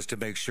job was to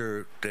make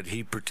sure that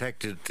he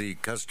protected the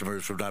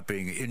customers from not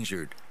being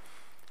injured.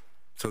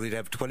 So they'd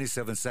have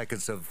 27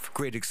 seconds of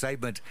great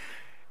excitement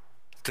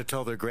to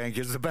tell their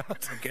grandkids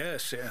about. I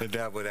guess, yeah. And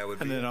that would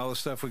be. And then all the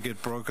stuff would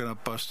get broken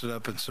up, busted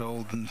up, and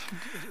sold. And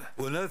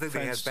well, another thing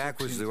they had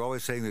backwards, they were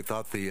always saying they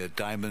thought the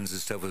diamonds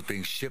and stuff was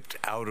being shipped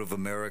out of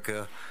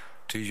America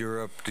to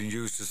Europe and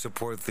used to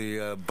support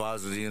the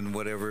Bosnian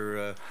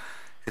whatever.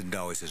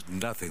 No, he says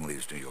nothing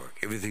leaves New York.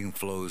 Everything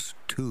flows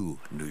to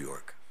New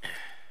York.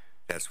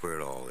 That's where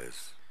it all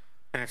is.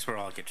 That's where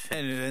all gets fit.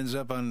 And it ends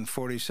up on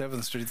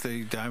 47th Street,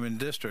 the Diamond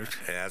District.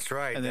 That's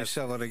right. And they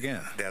sell it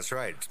again. That's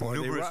right.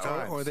 Numerous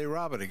times. Or they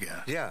rob it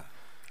again. Yeah.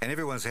 And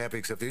everyone's happy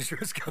except the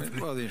insurance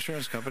company. Well, the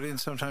insurance company, and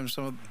sometimes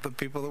some of the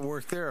people that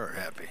work there are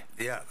happy.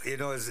 Yeah.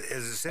 As it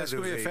says... That's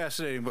going to be a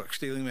fascinating book.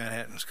 Stealing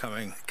Manhattan's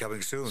coming.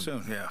 Coming soon.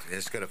 Soon, yeah.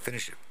 It's got to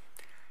finish it.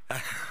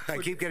 I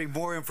keep getting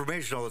more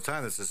information all the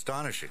time. That's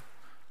astonishing.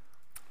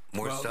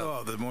 More stuff.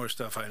 Oh, the more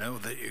stuff I know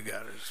that you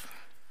got is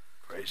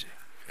crazy.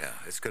 Yeah,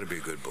 it's going to be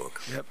a good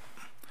book. Yep.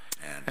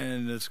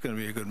 And it's going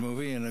to be a good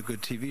movie and a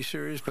good TV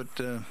series, but...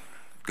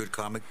 good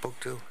comic book,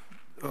 too?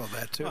 Oh,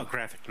 that, too. Oh,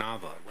 graphic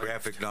novel.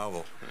 Graphic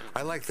novel.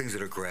 I like things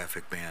that are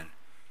graphic, man.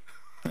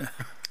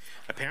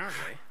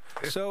 Apparently.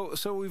 So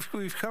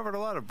we've covered a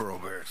lot of Burl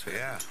Bairds.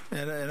 Yeah.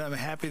 And I'm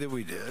happy that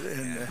we did.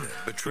 And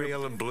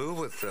Betrayal in Blue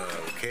with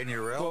Ken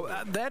Urell.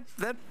 Well,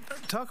 that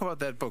talk about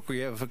that book. We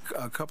have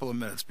a couple of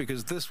minutes,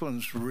 because this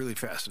one's really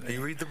fascinating.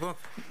 You read the book?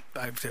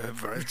 I've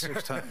read it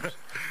 6 times.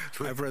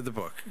 I've read the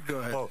book. Go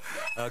ahead.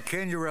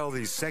 Ken Urell,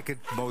 the second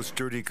most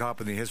dirty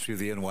cop in the history of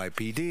the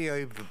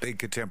NYPD, in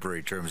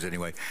contemporary terms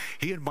anyway.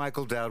 He and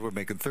Michael Dowd were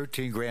making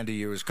 $13,000 a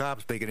year as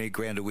cops, making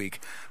 $8,000 a week,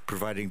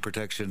 providing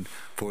protection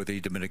for the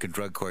Dominican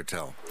drug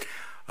cartel.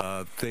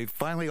 They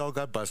finally all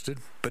got busted,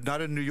 but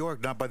not in New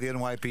York, not by the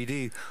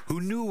NYPD,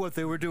 who knew what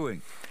they were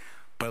doing,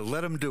 but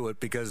let them do it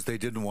because they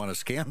didn't want a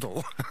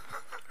scandal.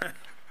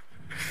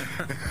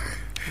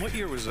 What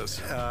year was this?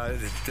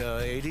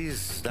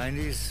 80s,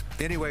 90s.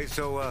 Anyway,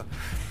 so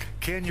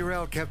Ken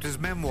Urell kept his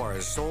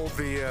memoirs, sold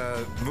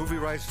the movie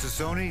rights to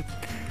Sony,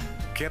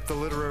 kept the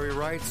literary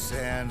rights,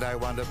 and I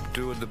wound up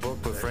doing the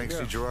book with Frank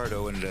C.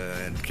 Gerardo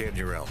and Ken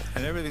Urell.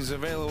 And everything's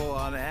available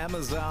on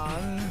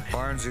Amazon,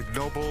 Barnes &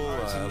 Noble,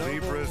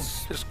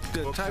 Libris. Just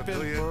type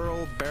in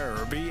Burl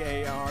Barer,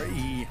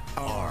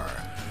 B-A-R-E-R.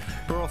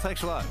 Earl,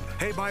 thanks a lot.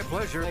 Hey, my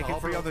pleasure.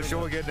 I'll be on the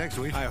show again next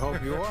week. I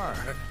hope you are.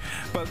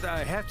 But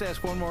I have to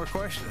ask one more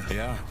question.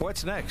 Yeah.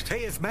 What's next?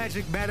 Hey, it's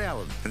Magic Matt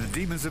Allen and the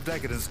Demons of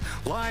Decadence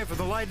live from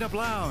the Lighten Up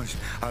Lounge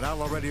on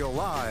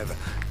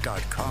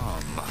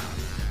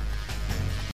OutlawRadioLive.com.